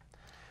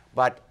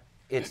 But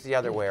it's the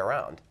other way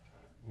around.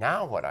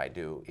 Now what I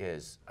do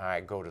is I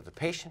go to the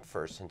patient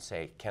first and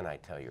say, can I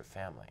tell your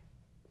family?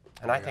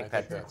 And I think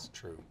that's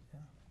true.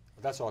 Yeah.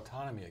 That's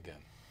autonomy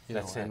again,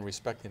 and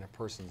respecting a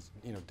person's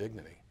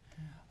dignity. Yeah.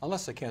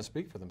 Unless they can't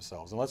speak for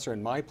themselves, unless they're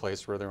in my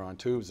place where they're on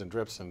tubes and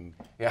drips and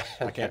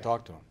I can't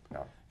talk to them.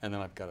 No. And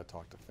then I've got to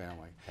talk to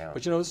family. Yeah.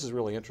 But this is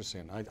really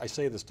interesting. I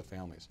say this to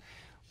families.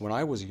 When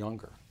I was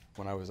younger,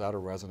 when I was out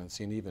of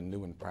residency and even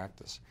new in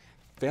practice,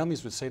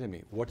 families would say to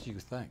me, what do you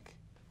think?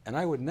 And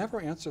I would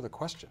never answer the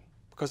question,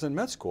 because in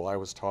med school I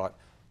was taught,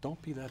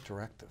 don't be that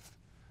directive.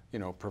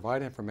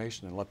 Provide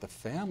information and let the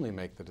family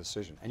make the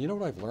decision. And you know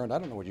what I've learned? I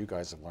don't know what you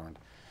guys have learned,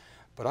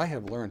 But I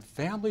have learned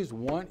families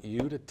want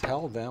you to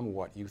tell them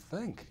what you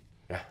think.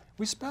 Yeah.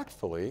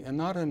 Respectfully and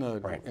not in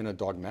a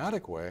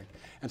dogmatic way.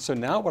 And so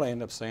now what I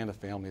end up saying to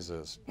families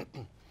is,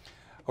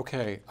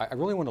 okay, I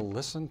really want to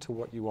listen to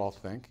what you all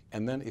think,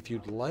 and then if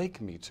you'd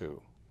like me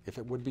to, if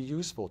it would be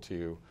useful to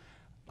you,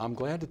 I'm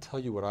glad to tell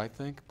you what I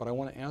think, but I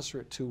want to answer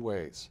it two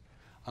ways.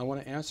 I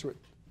want to answer it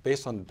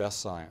based on the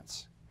best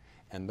science,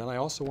 and then I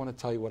also want to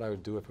tell you what I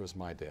would do if it was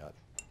my dad.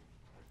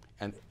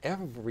 And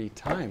every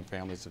time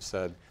families have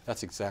said,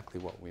 that's exactly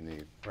what we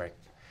need. Right.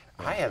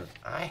 I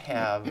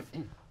have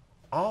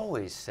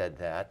always said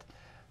that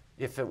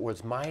if it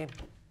was my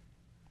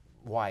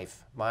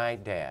wife, my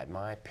dad,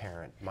 my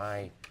parent,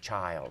 my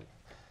child,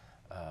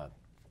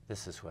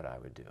 this is what I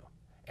would do.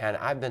 And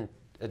I've been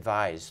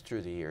advised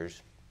through the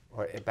years,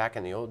 or back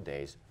in the old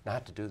days,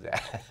 not to do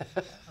that.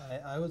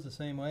 I was the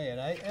same way,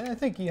 and I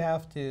think you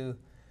have to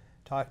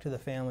talk to the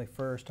family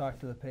first, talk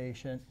to the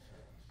patient.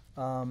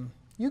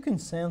 You can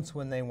sense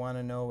when they want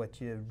to know what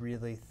you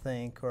really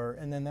think,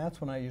 and then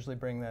that's when I usually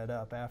bring that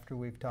up after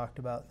we've talked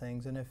about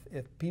things. And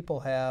if people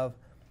have,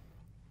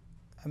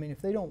 I mean, if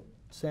they don't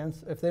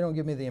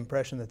give me the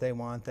impression that they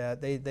want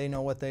that, they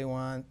know what they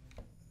want,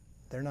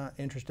 they're not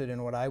interested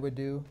in what I would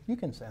do, you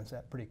can sense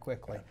that pretty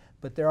quickly. Yeah.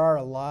 But there are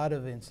a lot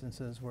of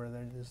instances where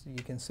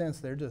you can sense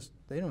they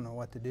don't know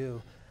what to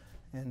do.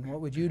 And what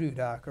would you do,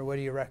 Doc, or what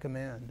do you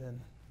recommend? And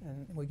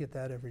we get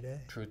that every day.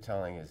 Truth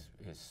telling is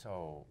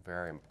so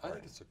very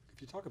important. I think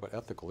if you talk about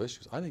ethical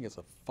issues, I think it's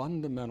a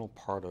fundamental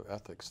part of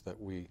ethics that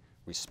we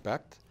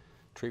respect,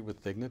 treat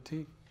with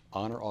dignity,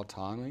 honor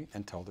autonomy,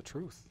 and tell the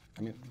truth.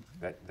 I mean,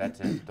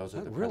 that's it. Those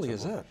are the really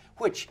principles. Is it.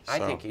 Which I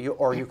think,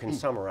 you can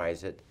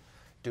summarize it: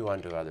 do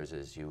unto others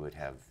as you would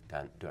have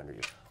do unto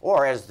you,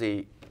 or as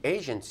the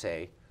Asians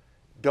say,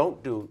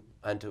 don't do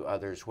unto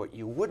others what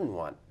you wouldn't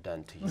want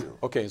done to you.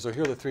 Okay, so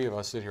here the three of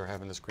us sit here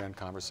having this grand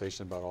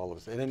conversation about all of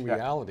this, and in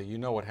reality, you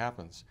know what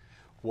happens.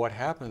 What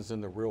happens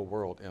in the real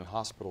world in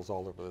hospitals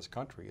all over this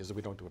country is that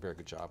we don't do a very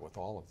good job with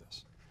all of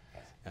this.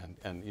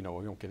 And you know,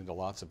 we won't get into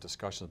lots of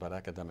discussions about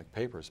academic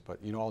papers,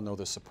 but you all know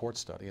the support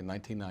study in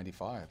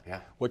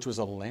 1995, which was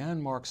a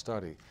landmark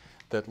study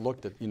that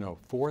looked at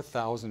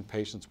 4,000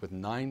 patients with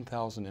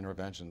 9,000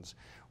 interventions,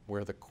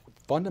 where the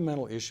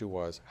fundamental issue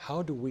was,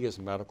 how do we as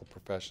medical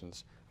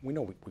professions, we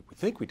know we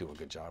think we do a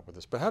good job with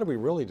this, but how do we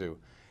really do?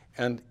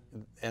 And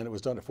it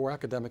was done at 4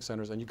 academic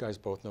centers, and you guys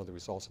both know the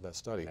results of that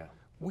study. Yeah.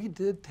 We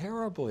did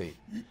terribly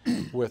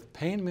with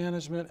pain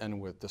management and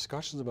with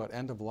discussions about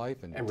end of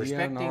life and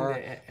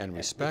DNR and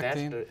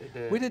respecting.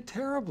 We did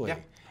terribly. Yeah.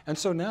 And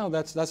so now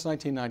that's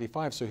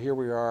 1995. So here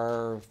we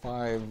are,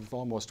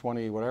 almost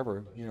 20,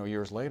 whatever,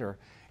 years later,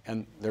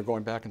 and they're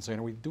going back and saying,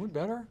 "Are we doing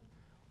better?"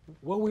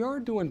 Well, we are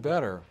doing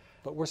better,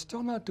 but we're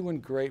still not doing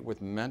great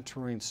with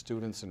mentoring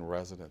students and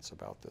residents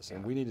about this,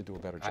 and we need to do a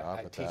better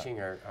job with teaching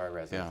that. our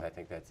residents, I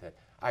think that's it.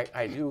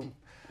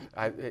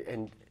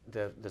 And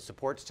the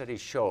support study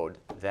showed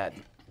that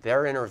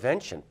their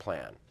intervention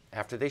plan,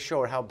 after they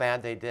showed how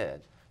bad they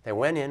did, they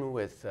went in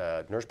with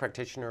a nurse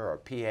practitioner or a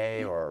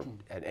PA or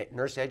a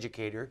nurse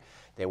educator.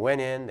 They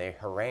went in, they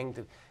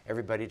harangued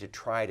everybody to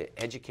try to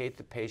educate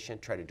the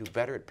patient, try to do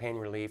better at pain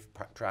relief,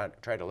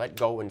 try to let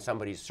go when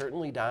somebody's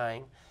certainly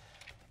dying.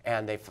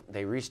 And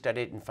they restudied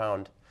it and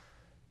found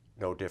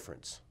no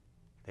difference.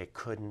 They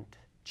couldn't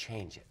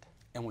change it.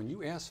 And when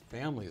you ask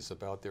families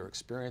about their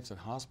experience in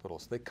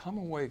hospitals, they come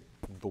away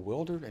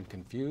bewildered and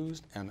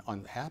confused and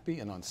unhappy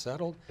and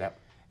unsettled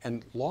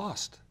and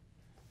lost.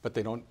 But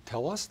they don't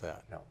tell us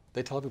that. No.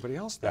 They tell everybody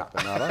else that,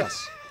 but not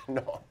us.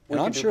 No. And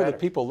I'm sure that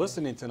people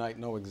listening tonight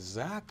know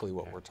exactly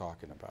what we're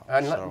talking about.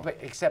 But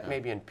except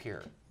maybe in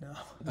Pierre. No,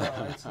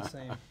 it's the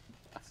same.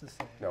 It's the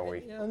same.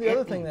 No, the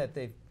other thing that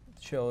they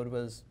showed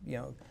was,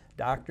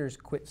 doctors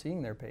quit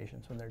seeing their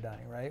patients when they're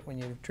dying, right? When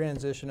you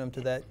transition them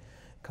to that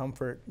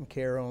comfort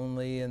care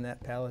only and that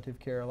palliative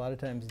care, a lot of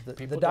times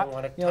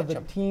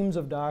the teams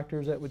of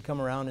doctors that would come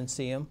around and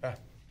see them,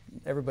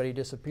 everybody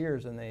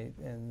disappears,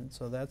 and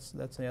so that's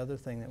the other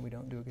thing that we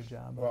don't do a good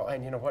job of. Well,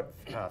 and you know what,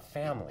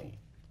 family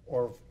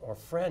or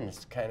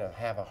friends kind of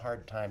have a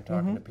hard time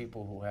talking to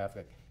people who have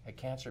a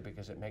cancer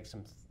because it makes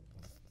them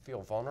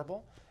feel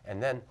vulnerable,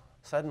 and then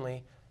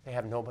suddenly they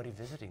have nobody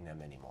visiting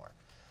them anymore.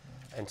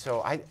 And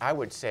so I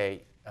would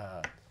say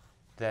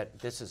that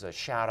this is a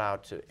shout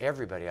out to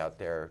everybody out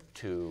there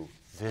to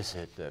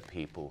visit the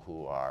people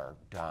who are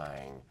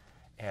dying,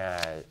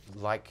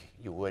 like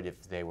you would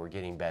if they were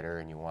getting better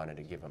and you wanted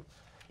to give them,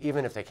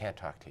 even if they can't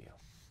talk to you.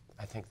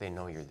 I think they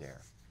know you're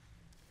there.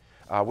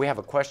 We have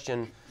a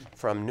question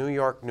from New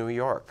York, New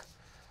York.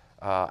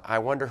 I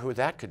wonder who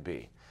that could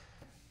be.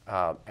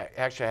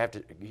 Actually, I have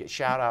to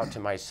shout out to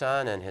my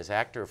son and his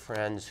actor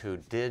friends who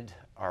did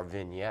our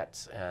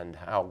vignettes and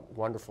how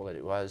wonderful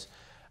it was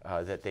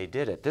that they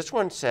did it. This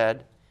one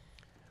said,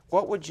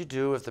 what would you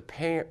do if the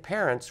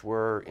parents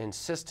were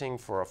insisting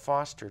for a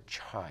foster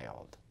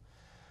child?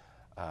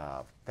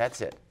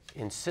 That's it.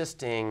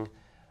 Insisting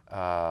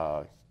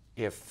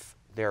if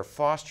their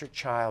foster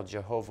child,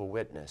 Jehovah's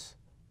Witness,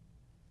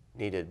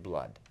 needed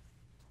blood.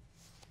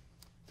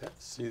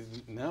 See,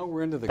 now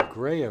we're into the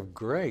gray of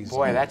grays.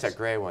 Boy, that's a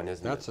gray one,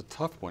 isn't it? That's a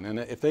tough one. And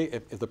if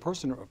the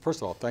person,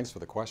 first of all, thanks for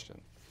the question.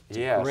 It's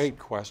Yes. a great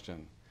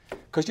question.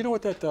 Because you know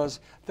what that does?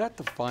 That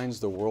defines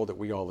the world that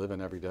we all live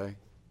in every day.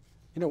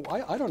 You know,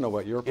 I don't know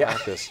what your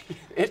practice.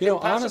 It's you know,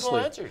 impossible honestly,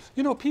 answers.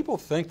 you know, people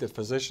think that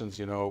physicians,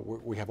 you know,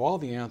 we have all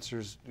the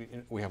answers,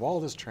 we have all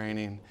this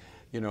training,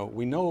 you know,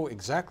 we know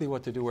exactly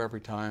what to do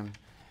every time.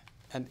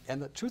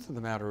 And the truth of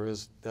the matter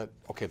is that,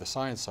 okay, the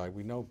science side,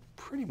 we know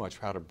pretty much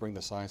how to bring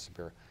the science to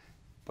bear.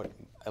 But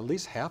at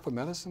least half of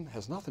medicine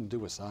has nothing to do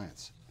with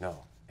science.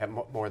 No,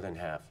 more than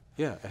half.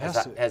 Yeah, it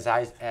has as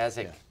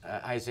Isaac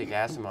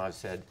Asimov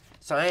said,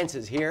 science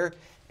is here,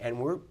 and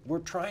we're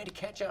trying to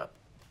catch up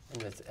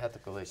in this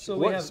ethical issue. So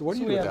what do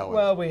you do with that one?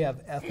 Well, we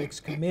have ethics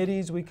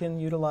committees we can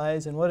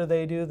utilize, and what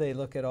do? They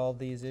look at all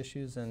these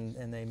issues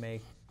and they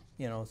make,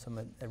 you know,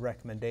 some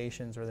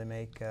recommendations, or they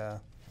make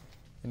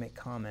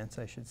comments,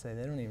 I should say.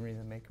 They don't even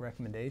really make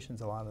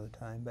recommendations a lot of the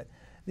time. But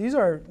these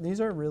are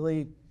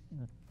really,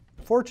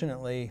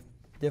 unfortunately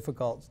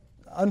difficult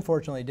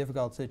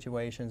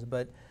situations.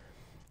 But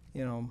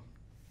you know,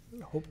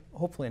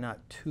 hopefully not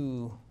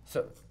too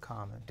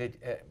common.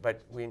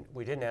 But we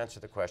didn't answer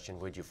the question.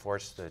 Would you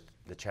force the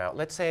child?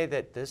 Let's say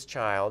that this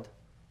child,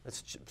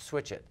 let's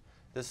switch it.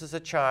 This is a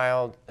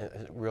child, a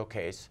real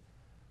case,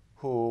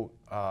 who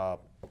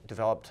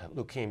developed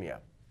leukemia.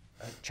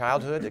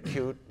 Childhood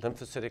acute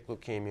lymphocytic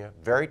leukemia,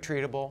 very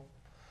treatable.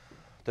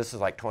 This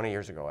is like 20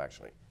 years ago,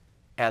 actually.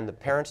 And the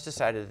parents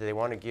decided that they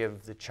want to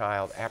give the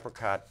child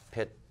apricot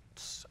pit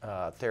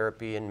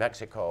therapy in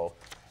Mexico,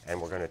 and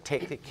we're going to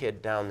take the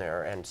kid down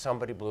there, and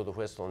somebody blew the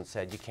whistle and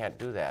said, you can't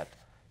do that.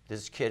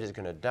 This kid is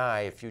going to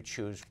die if you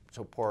choose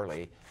so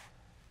poorly.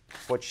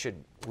 What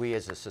should we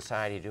as a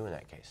society do in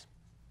that case?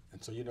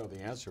 And so you know the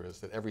answer is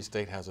that every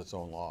state has its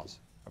own laws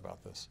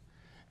about this.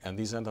 And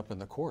these end up in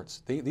the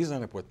courts. These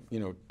end up with, you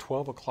know,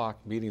 12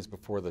 o'clock meetings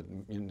before the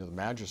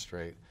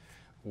magistrate,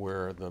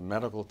 where the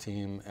medical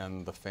team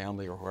and the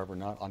family or whoever,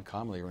 not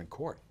uncommonly, are in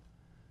court.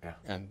 Yeah.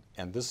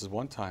 And this is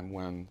one time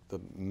when the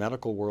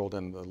medical world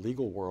and the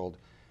legal world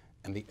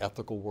and the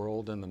ethical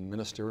world and the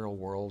ministerial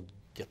world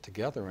get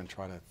together and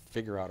try to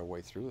figure out a way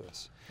through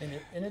this.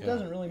 And it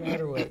doesn't really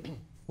matter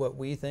what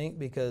we think,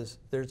 because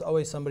there's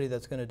always somebody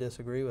that's going to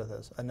disagree with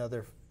us.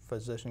 Another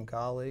physician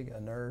colleague, a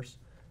nurse,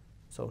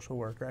 social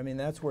worker. I mean,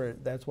 that's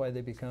why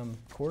they become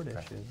court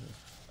issues.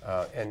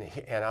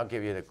 And I'll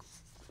give you the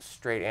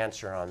straight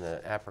answer on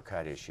the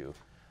apricot issue.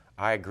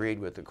 I agreed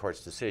with the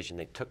court's decision.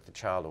 They took the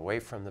child away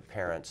from the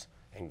parents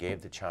and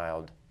gave the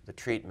child the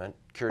treatment,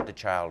 cured the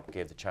child,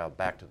 gave the child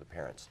back to the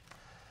parents.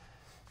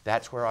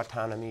 That's where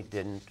autonomy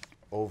didn't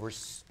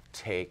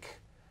overtake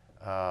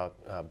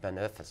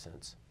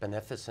beneficence.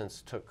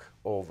 Beneficence took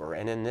over.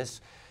 And in this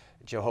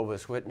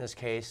Jehovah's Witness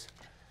case,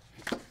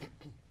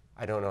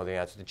 I don't know the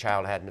answer. The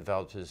child hadn't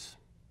developed his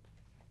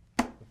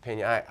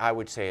opinion. I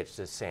would say it's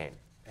the same,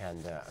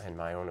 and in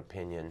my own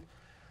opinion.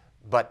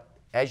 But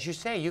as you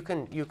say, you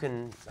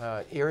can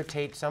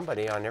irritate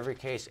somebody on every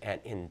case,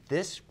 and in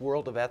this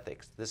world of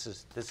ethics, this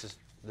is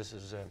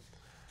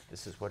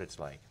what it's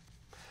like.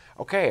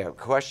 Okay, a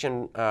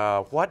question: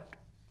 what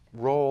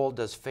role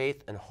does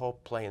faith and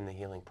hope play in the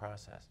healing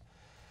process?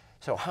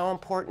 So how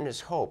important is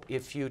hope?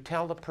 If you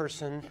tell the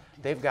person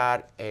they've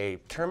got a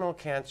terminal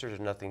cancer, there's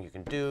nothing you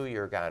can do,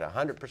 you've got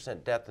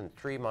 100% death in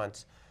 3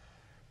 months,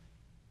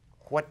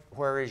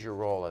 where is your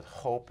role of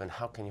hope, and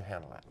how can you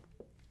handle that?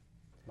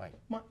 Mike?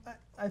 Well,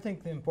 I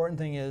think the important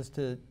thing is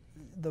the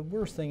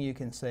worst thing you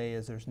can say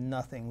is there's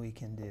nothing we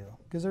can do,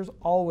 because there's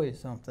always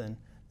something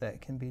that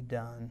can be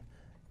done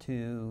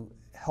to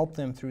help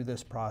them through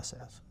this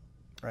process,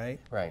 right?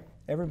 Right.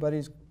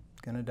 Everybody's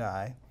going to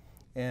die.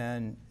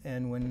 And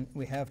when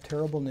we have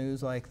terrible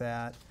news like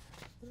that,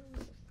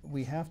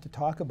 we have to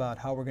talk about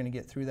how we're going to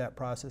get through that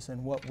process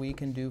and what we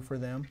can do for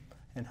them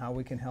and how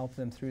we can help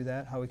them through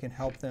that, how we can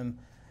help them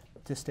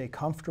to stay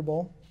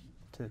comfortable,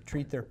 to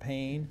treat their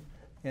pain.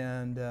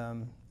 And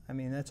I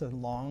mean, that's a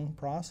long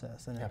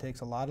process, and it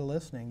takes a lot of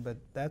listening, but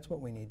that's what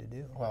we need to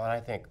do. Well, and I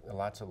think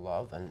lots of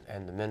love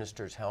and the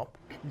ministers help.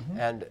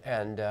 Mm-hmm.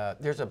 And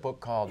there's a book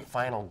called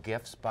Final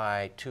Gifts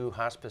by 2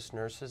 hospice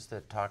nurses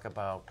that talk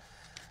about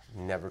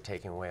never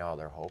taking away all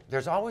their hope.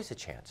 There's always a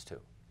chance to.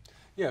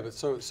 Yeah, but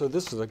so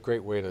this is a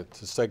great way to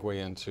segue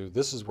into,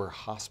 this is where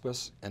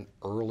hospice and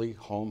early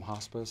home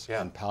hospice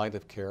and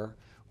palliative care,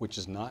 which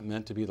is not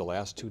meant to be the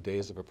last 2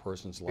 days of a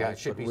person's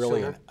life, but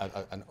really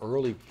an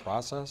early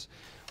process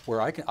where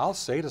I'll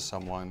say to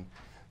someone,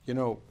 you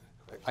know,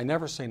 I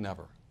never say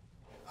never.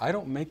 I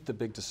don't make the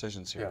big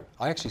decisions here.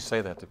 I actually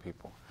say that to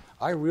people.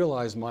 I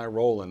realize my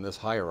role in this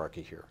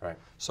hierarchy here. Right.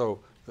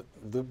 So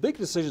the big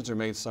decisions are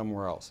made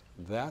somewhere else.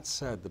 That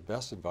said, the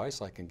best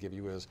advice I can give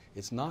you is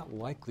it's not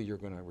likely you're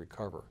going to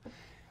recover.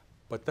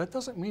 But that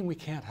doesn't mean we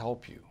can't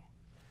help you.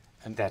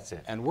 And that's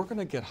it. And we're going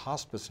to get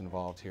hospice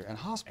involved here. And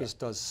hospice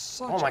does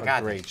such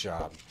a great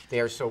job. They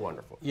are so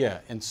wonderful. Yeah,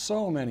 in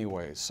so many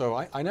ways. So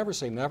I never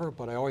say never,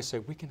 but I always say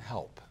we can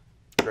help.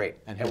 Great.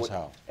 And here's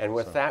how. And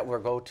with that, we'll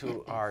go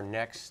to our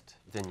next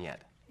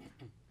vignette.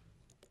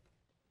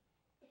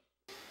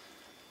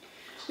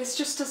 This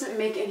just doesn't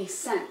make any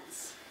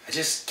sense. I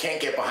just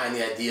can't get behind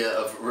the idea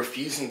of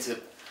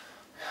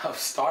of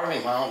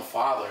starving my own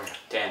father.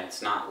 Dan,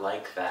 it's not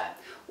like that.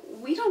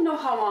 We don't know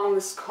how long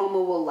this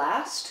coma will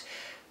last,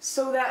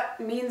 so that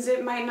means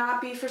it might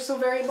not be for so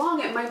very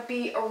long. It might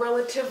be a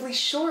relatively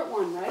short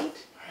one, right?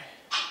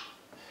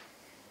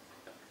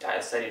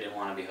 Dad said he didn't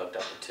want to be hooked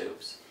up with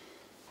tubes.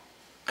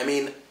 I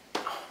mean,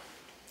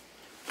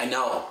 I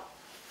know.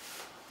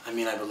 I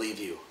mean, I believe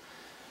you.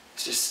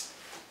 It's just,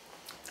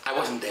 I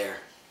wasn't there.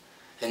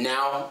 And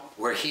now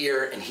we're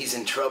here and he's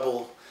in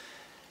trouble.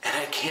 And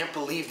I can't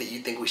believe that you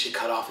think we should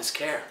cut off his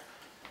care.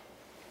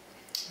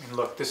 And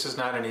look, this is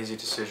not an easy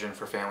decision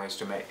for families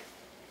to make.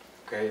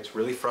 Okay, it's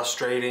really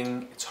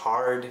frustrating, it's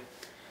hard.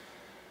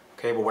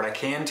 Okay, but what I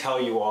can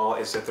tell you all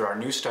is that there are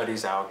new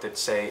studies out that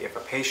say if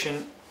a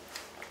patient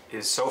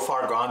is so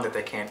far gone that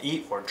they can't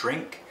eat or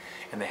drink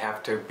and they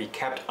have to be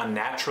kept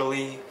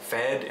unnaturally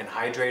fed and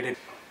hydrated,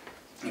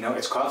 you know,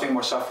 it's causing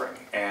more suffering,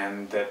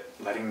 and that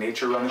letting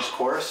nature run its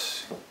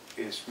course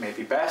is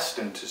maybe best,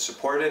 and to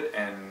support it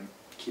and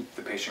keep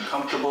the patient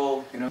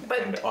comfortable, you know,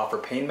 and offer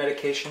pain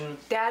medication.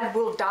 Dad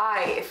will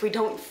die if we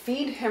don't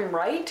feed him,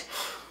 right?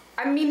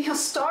 I mean, he'll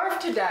starve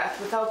to death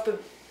without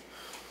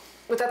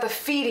the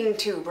feeding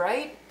tube,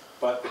 right?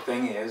 But the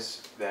thing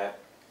is that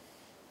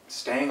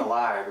staying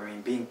alive, I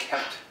mean, being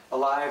kept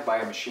alive by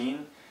a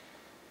machine,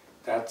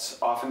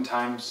 that's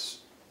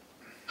oftentimes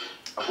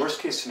a worst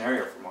case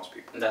scenario for most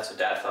people. That's what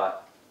Dad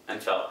thought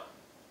and felt.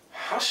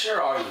 How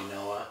sure are you,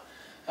 Noah?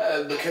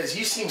 Because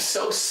you seem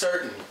so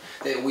certain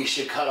that we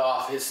should cut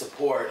off his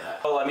support.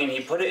 Well, I mean,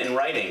 he put it in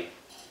writing.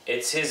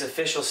 It's his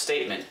official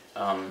statement.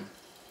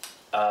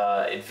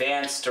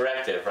 Advanced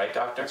directive, right,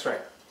 Doctor? That's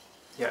right.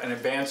 Yeah, an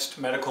advanced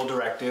medical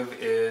directive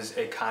is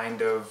a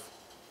kind of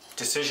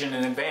decision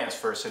in advance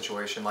for a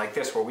situation like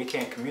this where we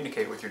can't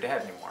communicate with your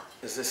dad anymore.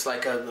 Is this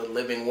like a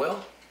living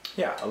will?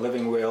 Yeah, a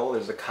living will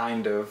is a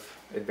kind of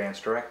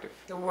advanced directive.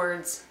 The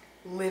words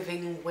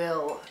living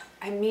will.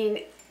 I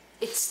mean,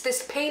 it's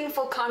this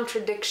painful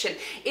contradiction.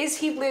 Is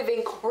he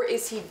living or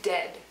is he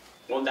dead?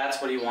 Well,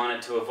 that's what he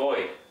wanted to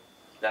avoid.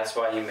 That's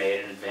why he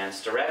made an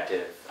advanced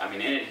directive. I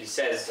mean, in it he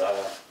says,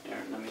 here,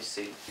 let me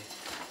see.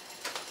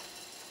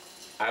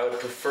 I would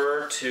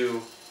prefer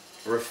to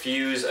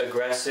refuse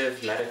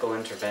aggressive medical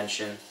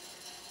intervention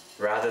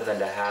rather than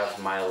to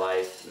have my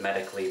life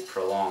medically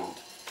prolonged.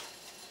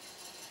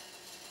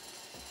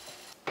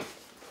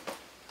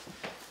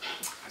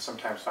 I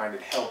sometimes find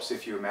it helps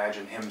if you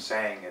imagine him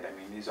saying it. I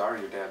mean, these are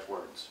your dad's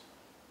words.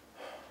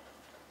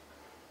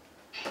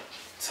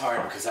 It's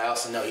hard because I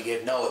also know he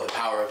gave Noah the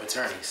power of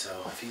attorney,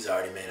 so if he's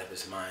already made up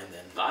his mind,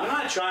 then... I'm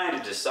not trying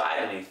to decide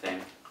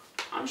anything.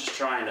 I'm just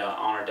trying to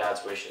honor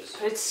Dad's wishes.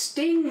 It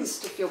stings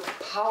to feel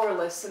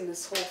powerless in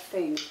this whole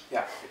thing.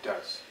 Yeah, it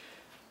does.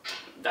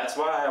 That's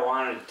why I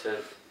wanted to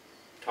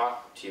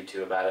talk to you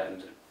two about it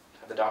and to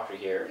have the doctor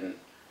here and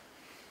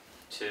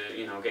to,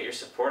 you know, get your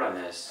support on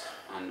this,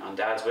 on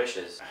Dad's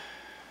wishes.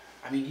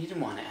 I mean, you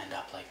didn't want to end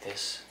up like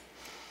this,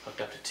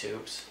 hooked up to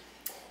tubes.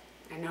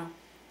 I know.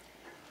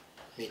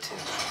 Me too.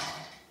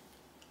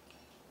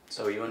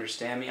 So you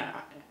understand me?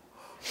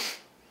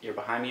 You're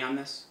behind me on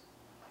this?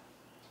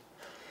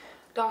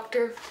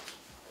 Doctor,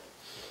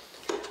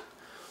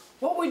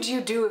 what would you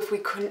do if we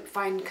couldn't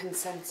find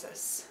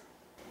consensus?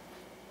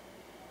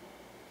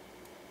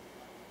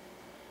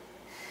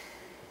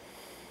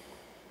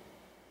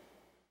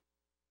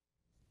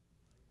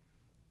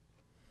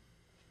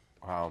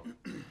 Well,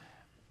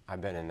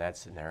 I've been in that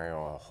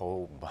scenario a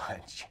whole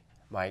bunch.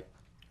 Mike?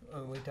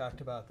 We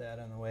talked about that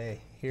on the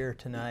way here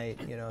tonight.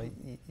 You know,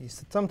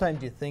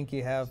 sometimes you think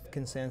you have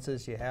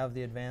consensus, you have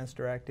the advanced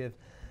directive.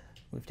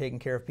 We've taken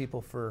care of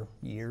people for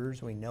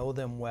years. We know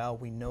them well.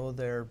 We know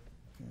their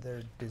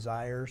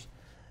desires.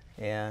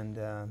 And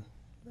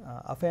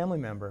a family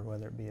member,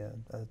 whether it be a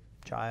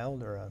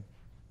child or a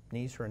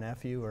niece or a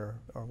nephew or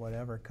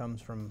whatever,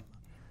 comes from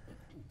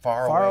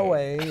far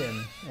away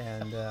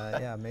and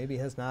yeah, maybe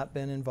has not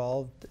been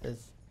involved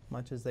as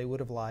much as they would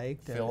have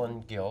liked.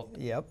 Feeling guilt.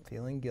 Yep,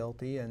 feeling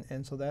guilty.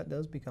 And so that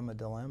does become a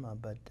dilemma.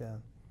 But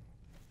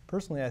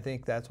personally, I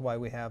think that's why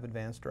we have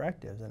advanced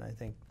directives, and I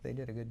think they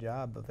did a good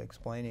job of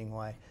explaining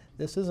why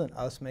this isn't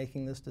us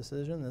making this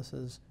decision. This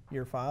is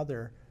your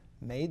father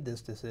made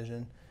this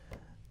decision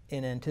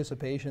in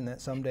anticipation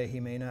that someday he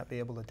may not be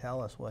able to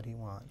tell us what he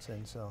wants.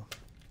 And so,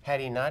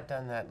 had he not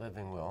done that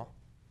living will,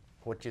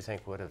 what do you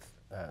think would have,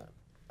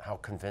 how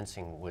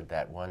convincing would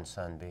that one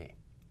son be?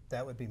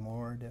 That would be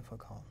more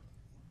difficult.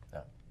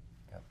 Yeah.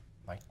 Yeah.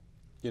 Mike?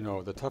 You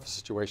know, the toughest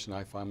situation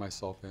I find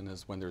myself in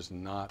is when there's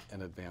not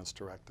an advanced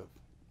directive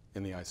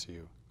in the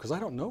ICU, because I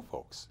don't know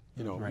folks.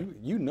 You know, right.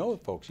 you know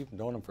folks, you've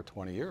known them for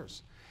 20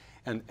 years.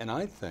 And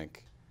I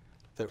think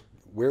that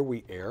where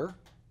we err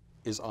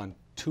is on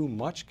too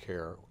much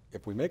care.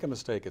 If we make a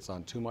mistake, it's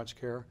on too much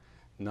care,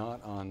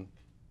 not on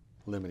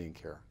limiting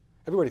care.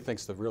 Everybody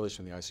thinks the real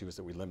issue in the ICU is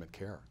that we limit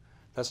care.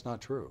 That's not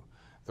true.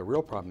 The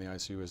real problem in the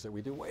ICU is that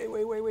we do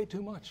way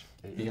too much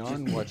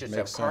beyond what makes sense. Just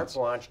have carte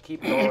blanche,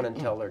 keep going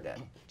until they're dead.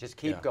 Just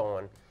keep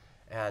going.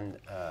 And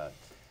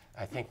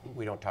I think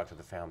we don't talk to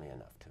the family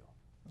enough too.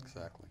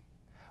 Exactly.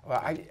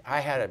 Well, I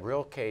had a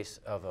real case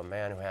of a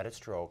man who had a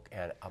stroke,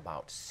 and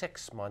about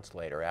 6 months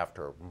later,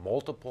 after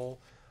multiple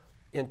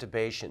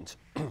intubations,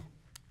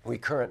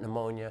 recurrent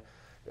pneumonia,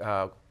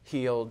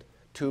 healed,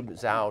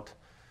 tubes out,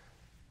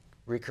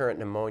 recurrent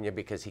pneumonia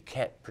because he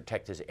can't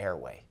protect his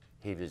airway.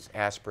 He was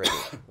aspirated,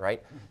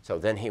 right? So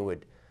then he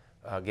would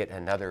get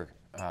another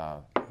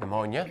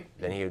pneumonia,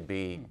 then he would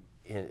be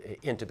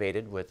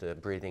intubated with a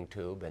breathing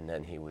tube, and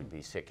then he would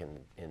be sick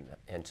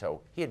and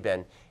so he had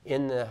been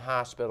in the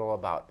hospital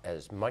about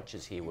as much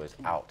as he was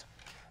out,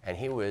 and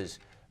he was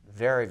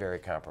very, very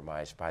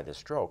compromised by the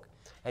stroke.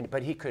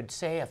 But he could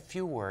say a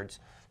few words,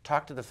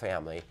 talk to the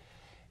family,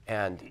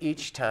 and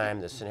each time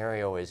the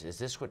scenario is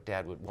this what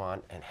Dad would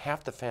want? And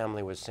half the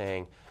family was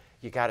saying,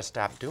 you got to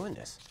stop doing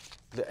this.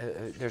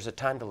 There's a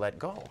time to let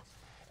go.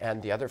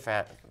 And the other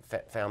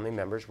family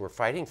members were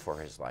fighting for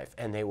his life,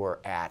 and they were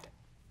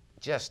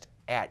just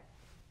at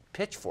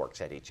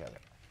pitchforks at each other.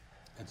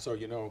 And so,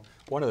 you know,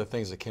 one of the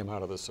things that came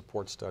out of the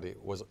support study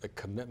was a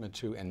commitment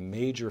to and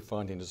major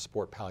funding to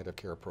support palliative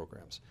care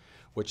programs,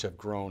 which have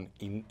grown,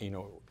 you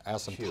know,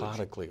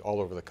 asymptotically all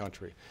over the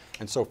country.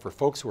 And so for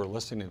folks who are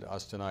listening to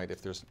us tonight,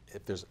 if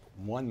there's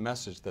one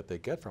message that they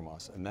get from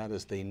us, and that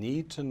is they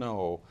need to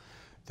know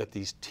that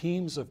these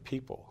teams of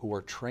people who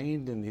are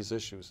trained in these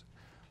issues,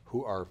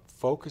 who are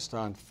focused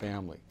on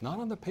family, not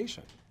on the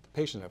patient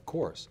of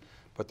course,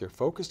 but they're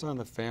focused on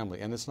the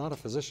family, and it's not a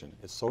physician,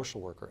 it's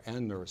social worker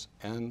and nurse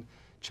and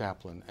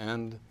chaplain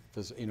and,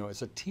 you know,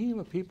 it's a team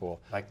of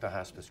people. Like the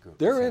hospice group.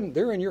 They're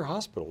in your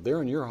hospital.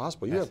 They're in your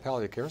hospital. You Yes. have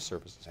palliative care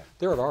services. Yeah.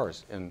 They're at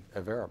ours in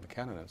Avera,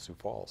 McKenna, and Sioux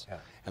Falls. Yeah.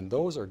 And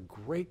those are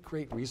great,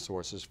 great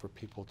resources for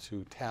people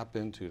to tap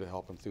into to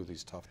help them through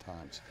these tough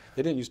times.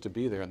 They didn't used to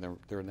be there, and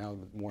they're now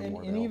more and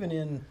more And even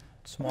in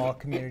small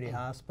community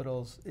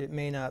hospitals, it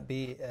may not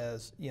be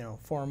as, you know,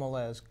 formal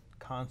as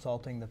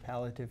consulting the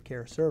palliative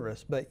care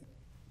service, but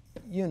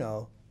you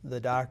know, the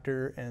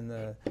doctor and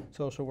the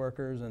social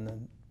workers and the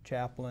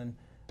chaplain,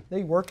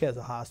 they work as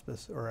a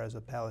hospice or as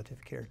a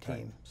palliative care team.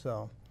 Right.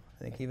 So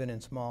I think even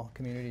in small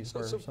communities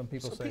where some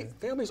people say...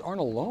 families aren't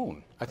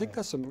alone. I think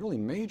that's a really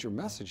major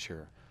message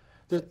here.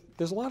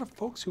 There's a lot of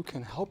folks who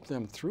can help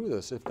them through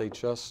this if they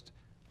just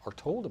are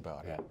told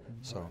about it.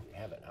 So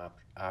have an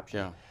option.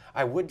 Yeah.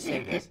 I would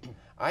say this.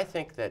 I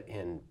think that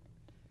in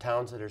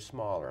towns that are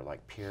smaller,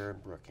 like Pierre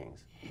and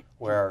Brookings,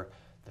 where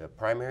the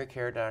primary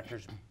care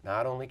doctors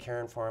not only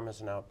caring for them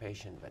as an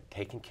outpatient, but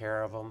taking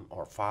care of them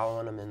or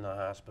following them in the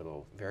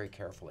hospital very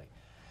carefully.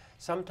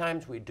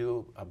 Sometimes we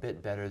do a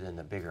bit better than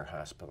the bigger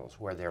hospitals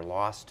where they're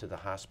lost to the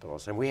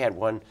hospitals. And we had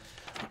one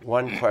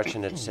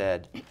question that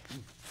said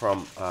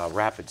from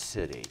Rapid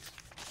City,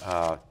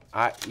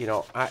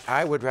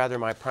 I would rather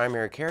my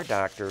primary care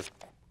doctor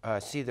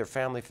see their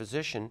family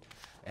physician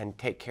and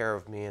take care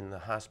of me in the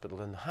hospital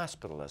than the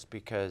hospitalist,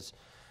 because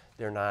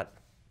they're not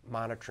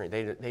monitoring.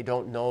 They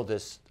don't know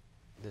this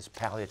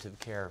palliative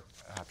care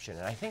option,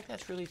 and I think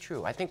that's really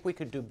true. I think we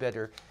could do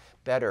better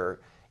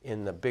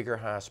in the bigger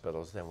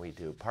hospitals than we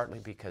do, partly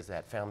because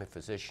that family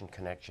physician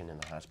connection in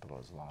the hospital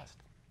is lost.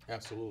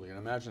 Absolutely, and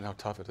imagine how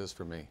tough it is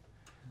for me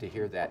to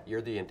hear that.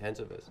 You're the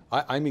intensivist.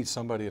 I meet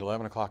somebody at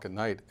 11 o'clock at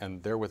night,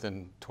 and they're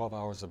within 12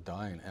 hours of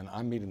dying, and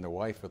I'm meeting their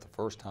wife for the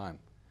first time,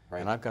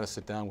 and I've got to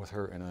sit down with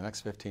her in the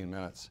next 15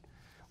 minutes.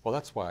 Well,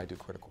 that's why I do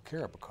critical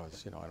care,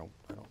 because, you know, I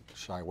don't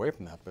shy away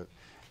from that. But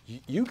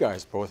you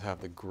guys both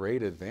have the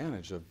great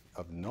advantage of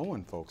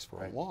knowing folks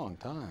for a long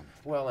time.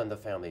 Well, and the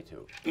family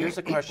too. Here's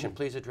a question.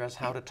 Please address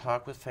how to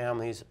talk with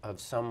families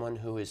of someone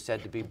who is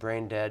said to be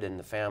brain dead and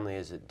the family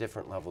is at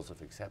different levels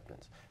of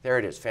acceptance. There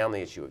it is,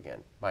 family issue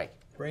again. Mike.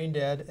 Brain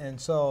dead, and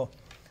so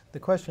the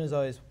question is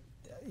always,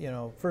 you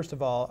know, first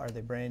of all, are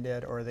they brain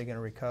dead or are they going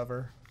to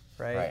recover,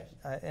 right?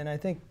 And I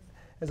think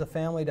as a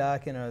family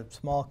doc in a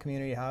small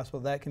community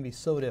hospital, that can be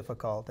so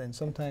difficult, and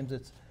sometimes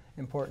it's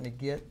important to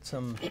get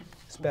some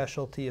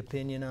specialty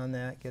opinion on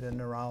that, get a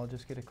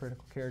neurologist, get a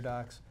critical care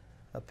doc's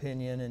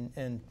opinion,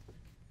 and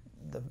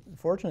the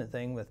fortunate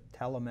thing with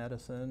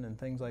telemedicine and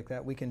things like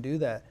that, we can do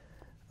that.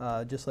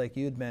 Just like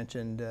you'd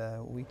mentioned,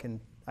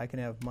 I can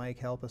have Mike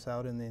help us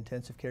out in the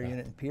intensive care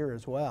unit in Pierre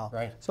as well.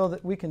 Right. So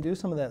that we can do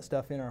some of that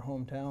stuff in our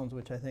hometowns,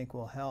 which I think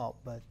will help.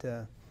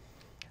 But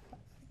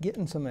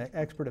getting some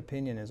expert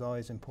opinion is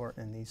always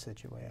important in these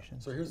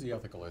situations. So here's the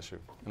ethical issue,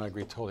 and I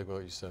agree totally with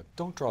what you said.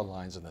 Don't draw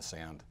lines in the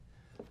sand.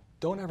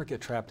 Don't ever get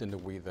trapped into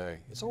we, they.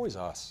 It's always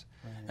us.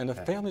 Right. And if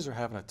families are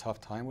having a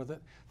tough time with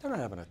it, they're not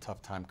having a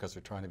tough time because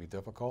they're trying to be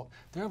difficult.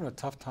 They're having a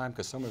tough time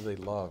because someone they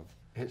love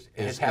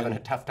is having a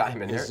tough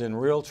time and is in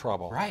real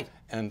trouble. Right.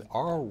 And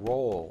our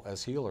role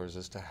as healers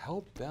is to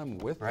help them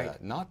with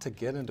that, not to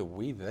get into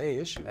we, they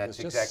issues. That's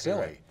it's just exactly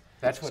silly. right.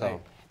 That's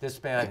what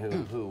this man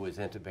who was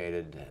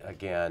intubated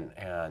again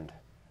and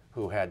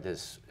who had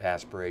this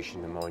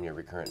aspiration pneumonia,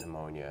 recurrent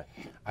pneumonia,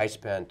 I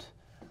spent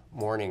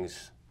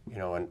mornings, you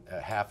know, and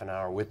half an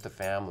hour with the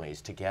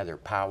families together,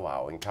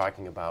 powwowing,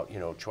 talking about, you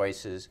know,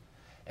 choices.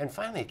 And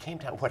finally it came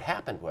down, what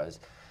happened was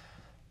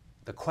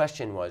the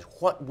question was,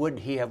 what would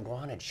he have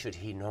wanted should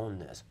he known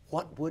this?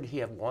 What would he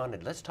have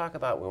wanted? Let's talk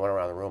about, we went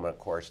around the room, and of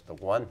course, the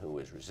one who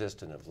was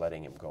resistant of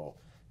letting him go,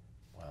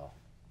 well,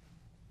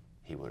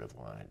 he wouldn't have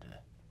wanted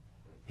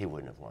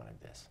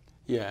this.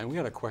 Yeah, and we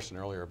had a question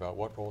earlier about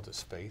what role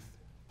does faith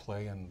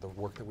play in the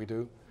work that we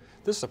do.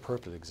 This is a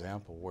perfect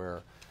example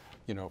where,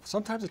 you know,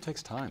 sometimes it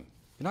takes time.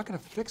 You're not going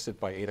to fix it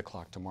by 8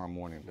 o'clock tomorrow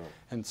morning. No.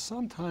 And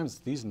sometimes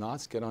these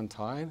knots get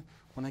untied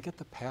when I get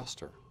the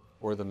pastor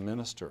or the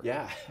minister.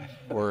 Yeah.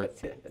 Or,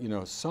 you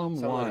know,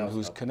 someone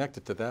who's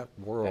connected to that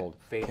world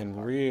can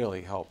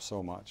really help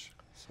so much.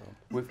 So.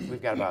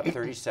 We've got about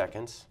 30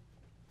 seconds.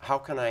 How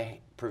can I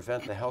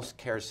prevent the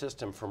healthcare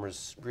system from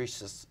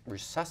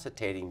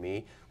resuscitating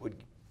me with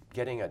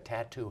getting a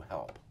tattoo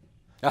help?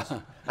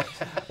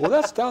 Well,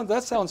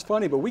 that sounds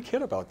funny, but we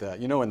kid about that.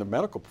 You know, in the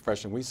medical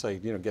profession, we say,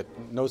 you know, get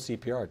no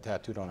CPR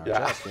tattooed on our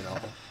chest, you know.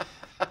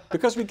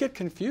 Because we get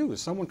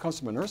confused. Someone comes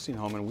from a nursing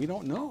home and we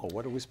don't know.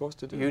 What are we supposed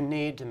to do? You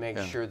need to make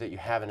sure that you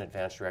have an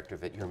advanced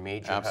directive at your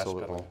major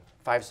hospital.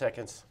 5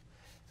 seconds.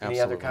 Any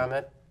other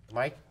comment?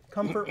 Mike?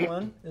 Comfort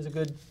One is a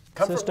good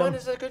Comfort system. One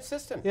is a good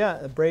system. Yeah,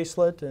 a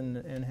bracelet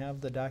and have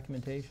the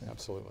documentation.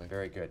 Absolutely.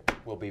 Very good.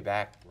 We'll be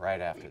back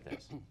right after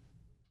this.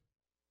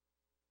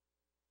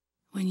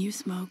 When you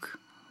smoke,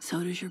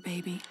 so does your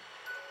baby.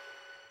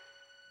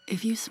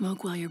 If you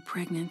smoke while you're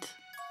pregnant,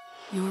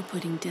 you're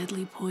putting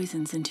deadly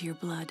poisons into your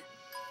blood.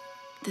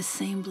 The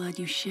same blood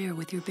you share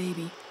with your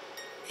baby.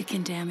 It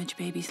can damage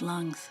babies'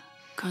 lungs,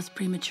 cause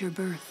premature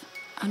birth,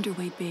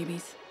 underweight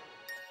babies.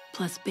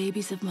 Plus,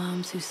 babies of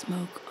moms who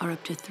smoke are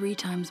up to 3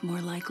 times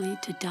more likely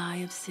to die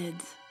of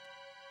SIDS.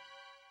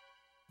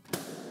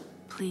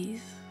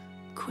 Please,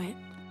 quit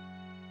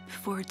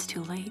before it's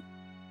too late.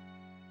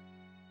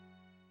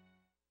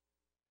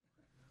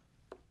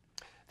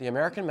 The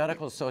American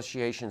Medical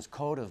Association's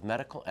Code of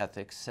Medical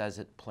Ethics says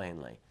it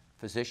plainly.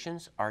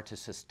 Physicians are to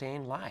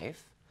sustain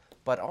life,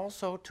 but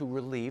also to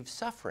relieve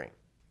suffering.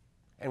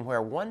 And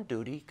where one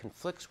duty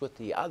conflicts with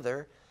the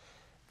other,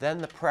 then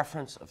the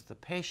preference of the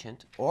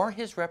patient or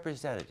his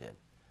representative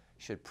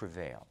should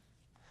prevail.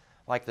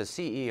 Like the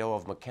CEO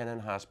of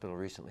McKinnon Hospital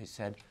recently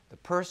said, the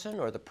person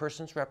or the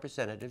person's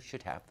representative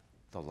should have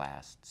the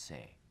last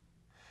say.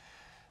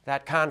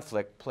 That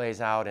conflict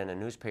plays out in a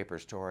newspaper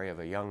story of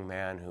a young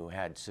man who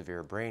had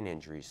severe brain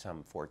injury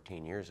some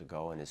 14 years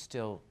ago and is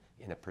still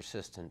in a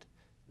persistent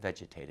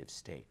vegetative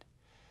state.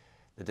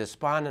 The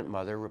despondent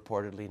mother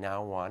reportedly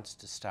now wants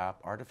to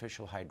stop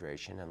artificial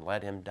hydration and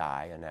let him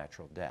die a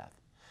natural death.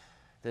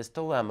 This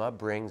dilemma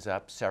brings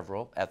up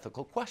several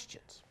ethical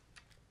questions.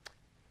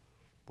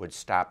 Would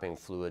stopping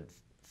fluid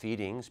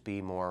feedings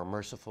be more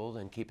merciful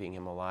than keeping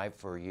him alive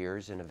for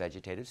years in a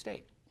vegetative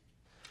state?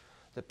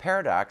 The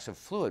paradox of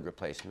fluid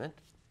replacement,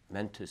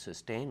 meant to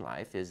sustain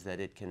life, is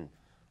that it can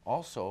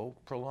also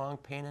prolong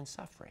pain and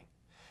suffering.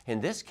 In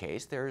this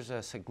case, there's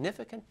a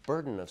significant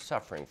burden of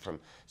suffering from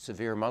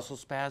severe muscle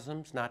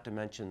spasms, not to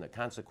mention the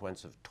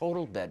consequence of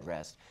total bed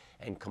rest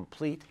and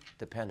complete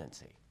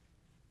dependency.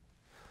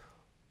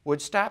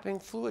 Would stopping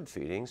fluid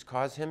feedings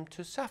cause him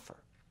to suffer?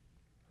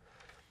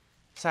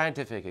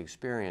 Scientific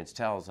experience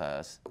tells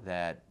us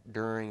that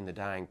during the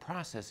dying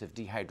process, if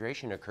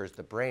dehydration occurs,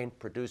 the brain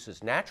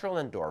produces natural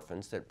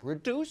endorphins that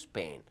reduce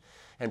pain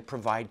and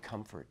provide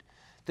comfort.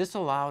 This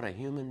allowed a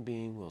human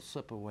being will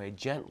slip away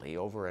gently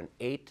over an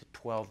 8 to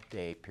 12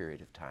 day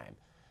period of time,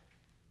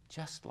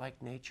 just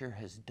like nature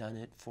has done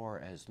it for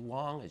as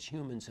long as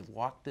humans have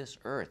walked this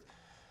earth.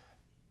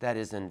 That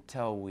is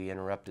until we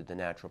interrupted the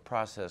natural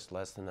process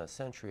less than a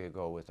century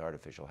ago with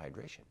artificial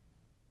hydration.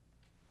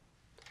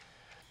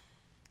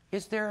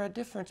 Is there a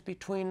difference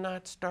between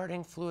not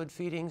starting fluid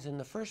feedings in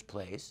the first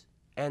place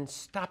and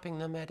stopping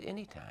them at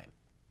any time?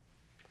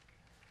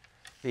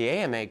 The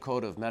AMA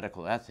Code of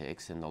Medical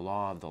Ethics and the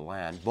Law of the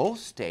Land both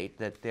state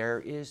that there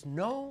is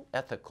no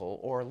ethical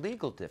or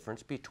legal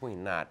difference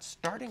between not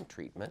starting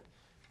treatment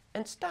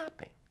and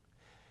stopping.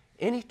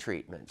 Any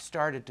treatment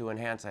started to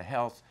enhance a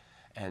health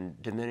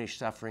and diminish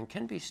suffering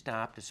can be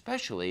stopped,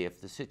 especially if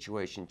the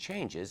situation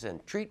changes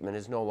and treatment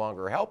is no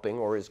longer helping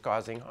or is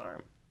causing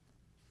harm.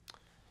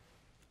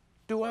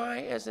 Do I,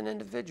 as an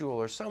individual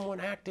or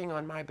someone acting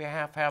on my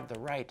behalf, have the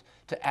right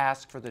to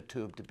ask for the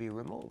tube to be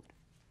removed?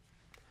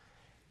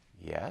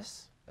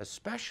 Yes,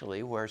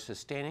 especially where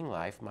sustaining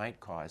life might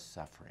cause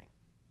suffering.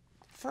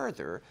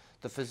 Further,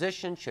 the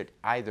physician should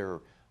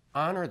either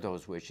honor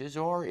those wishes,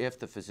 or if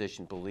the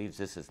physician believes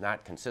this is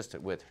not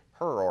consistent with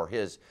her or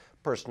his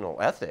personal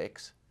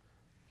ethics,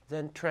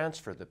 then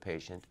transfer the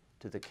patient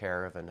to the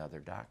care of another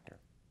doctor.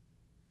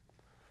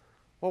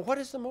 Well, what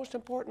is the most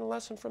important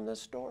lesson from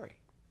this story?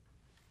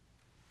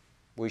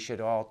 We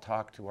should all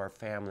talk to our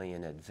family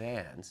in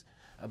advance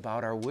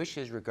about our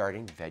wishes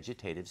regarding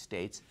vegetative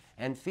states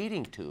and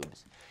feeding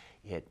tubes.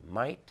 It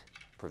might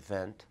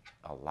prevent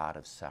a lot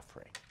of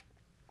suffering.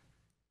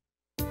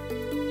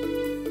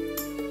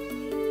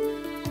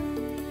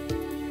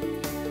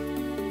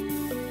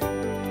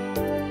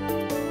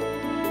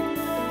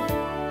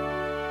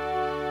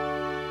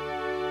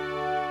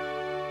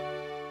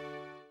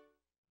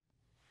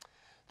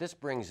 This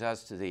brings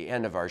us to the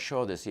end of our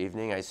show this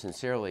evening. I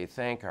sincerely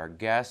thank our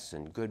guests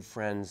and good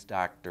friends,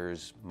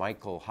 Doctors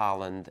Mikel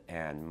Holland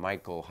and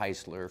Michael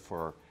Heisler,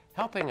 for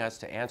helping us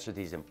to answer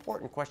these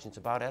important questions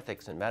about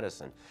ethics in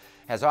medicine.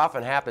 As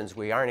often happens,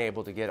 we aren't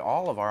able to get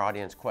all of our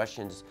audience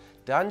questions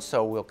done,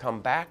 so we'll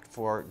come back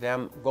for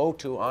them. Go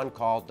to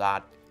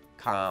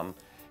oncall.com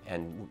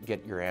and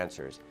get your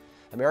answers.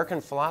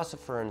 American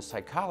philosopher and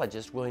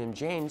psychologist William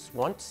James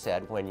once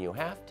said, when you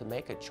have to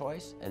make a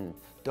choice and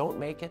don't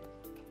make it,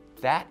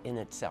 that in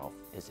itself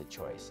is a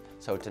choice.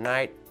 So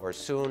tonight or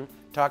soon,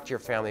 talk to your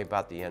family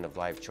about the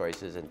end-of-life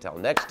choices. Until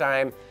next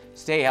time,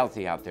 stay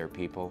healthy out there,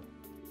 people.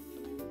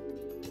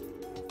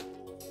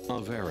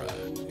 Avera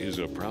is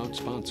a proud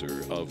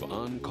sponsor of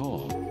On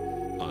Call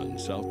on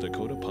South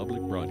Dakota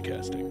Public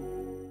Broadcasting.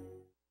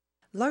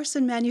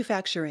 Larson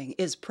Manufacturing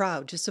is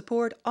proud to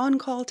support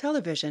On-Call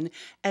Television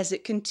as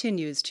it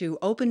continues to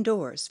open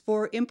doors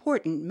for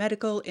important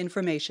medical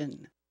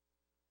information.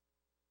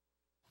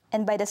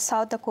 And by the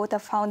South Dakota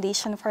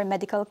Foundation for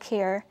Medical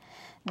Care,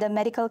 the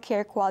Medical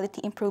Care Quality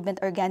Improvement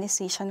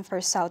Organization for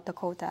South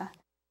Dakota.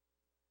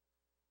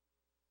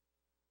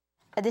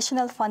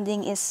 Additional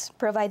funding is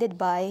provided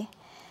by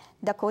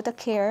Dakota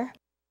Care,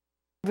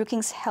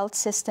 Brookings Health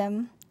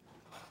System,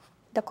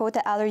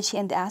 Dakota Allergy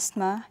and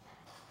Asthma,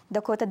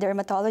 Dakota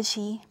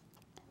Dermatology,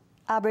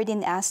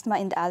 Aberdeen Asthma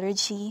and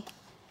Allergy,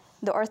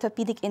 the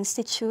Orthopedic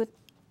Institute,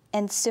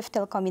 and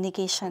Siftel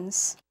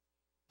Communications.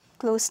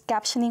 Closed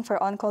captioning for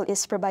On-Call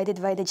is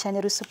provided by the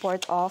generous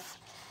support of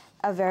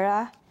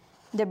Avera,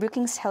 the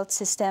Brookings Health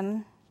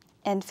System,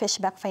 and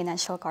Fishback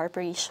Financial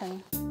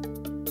Corporation.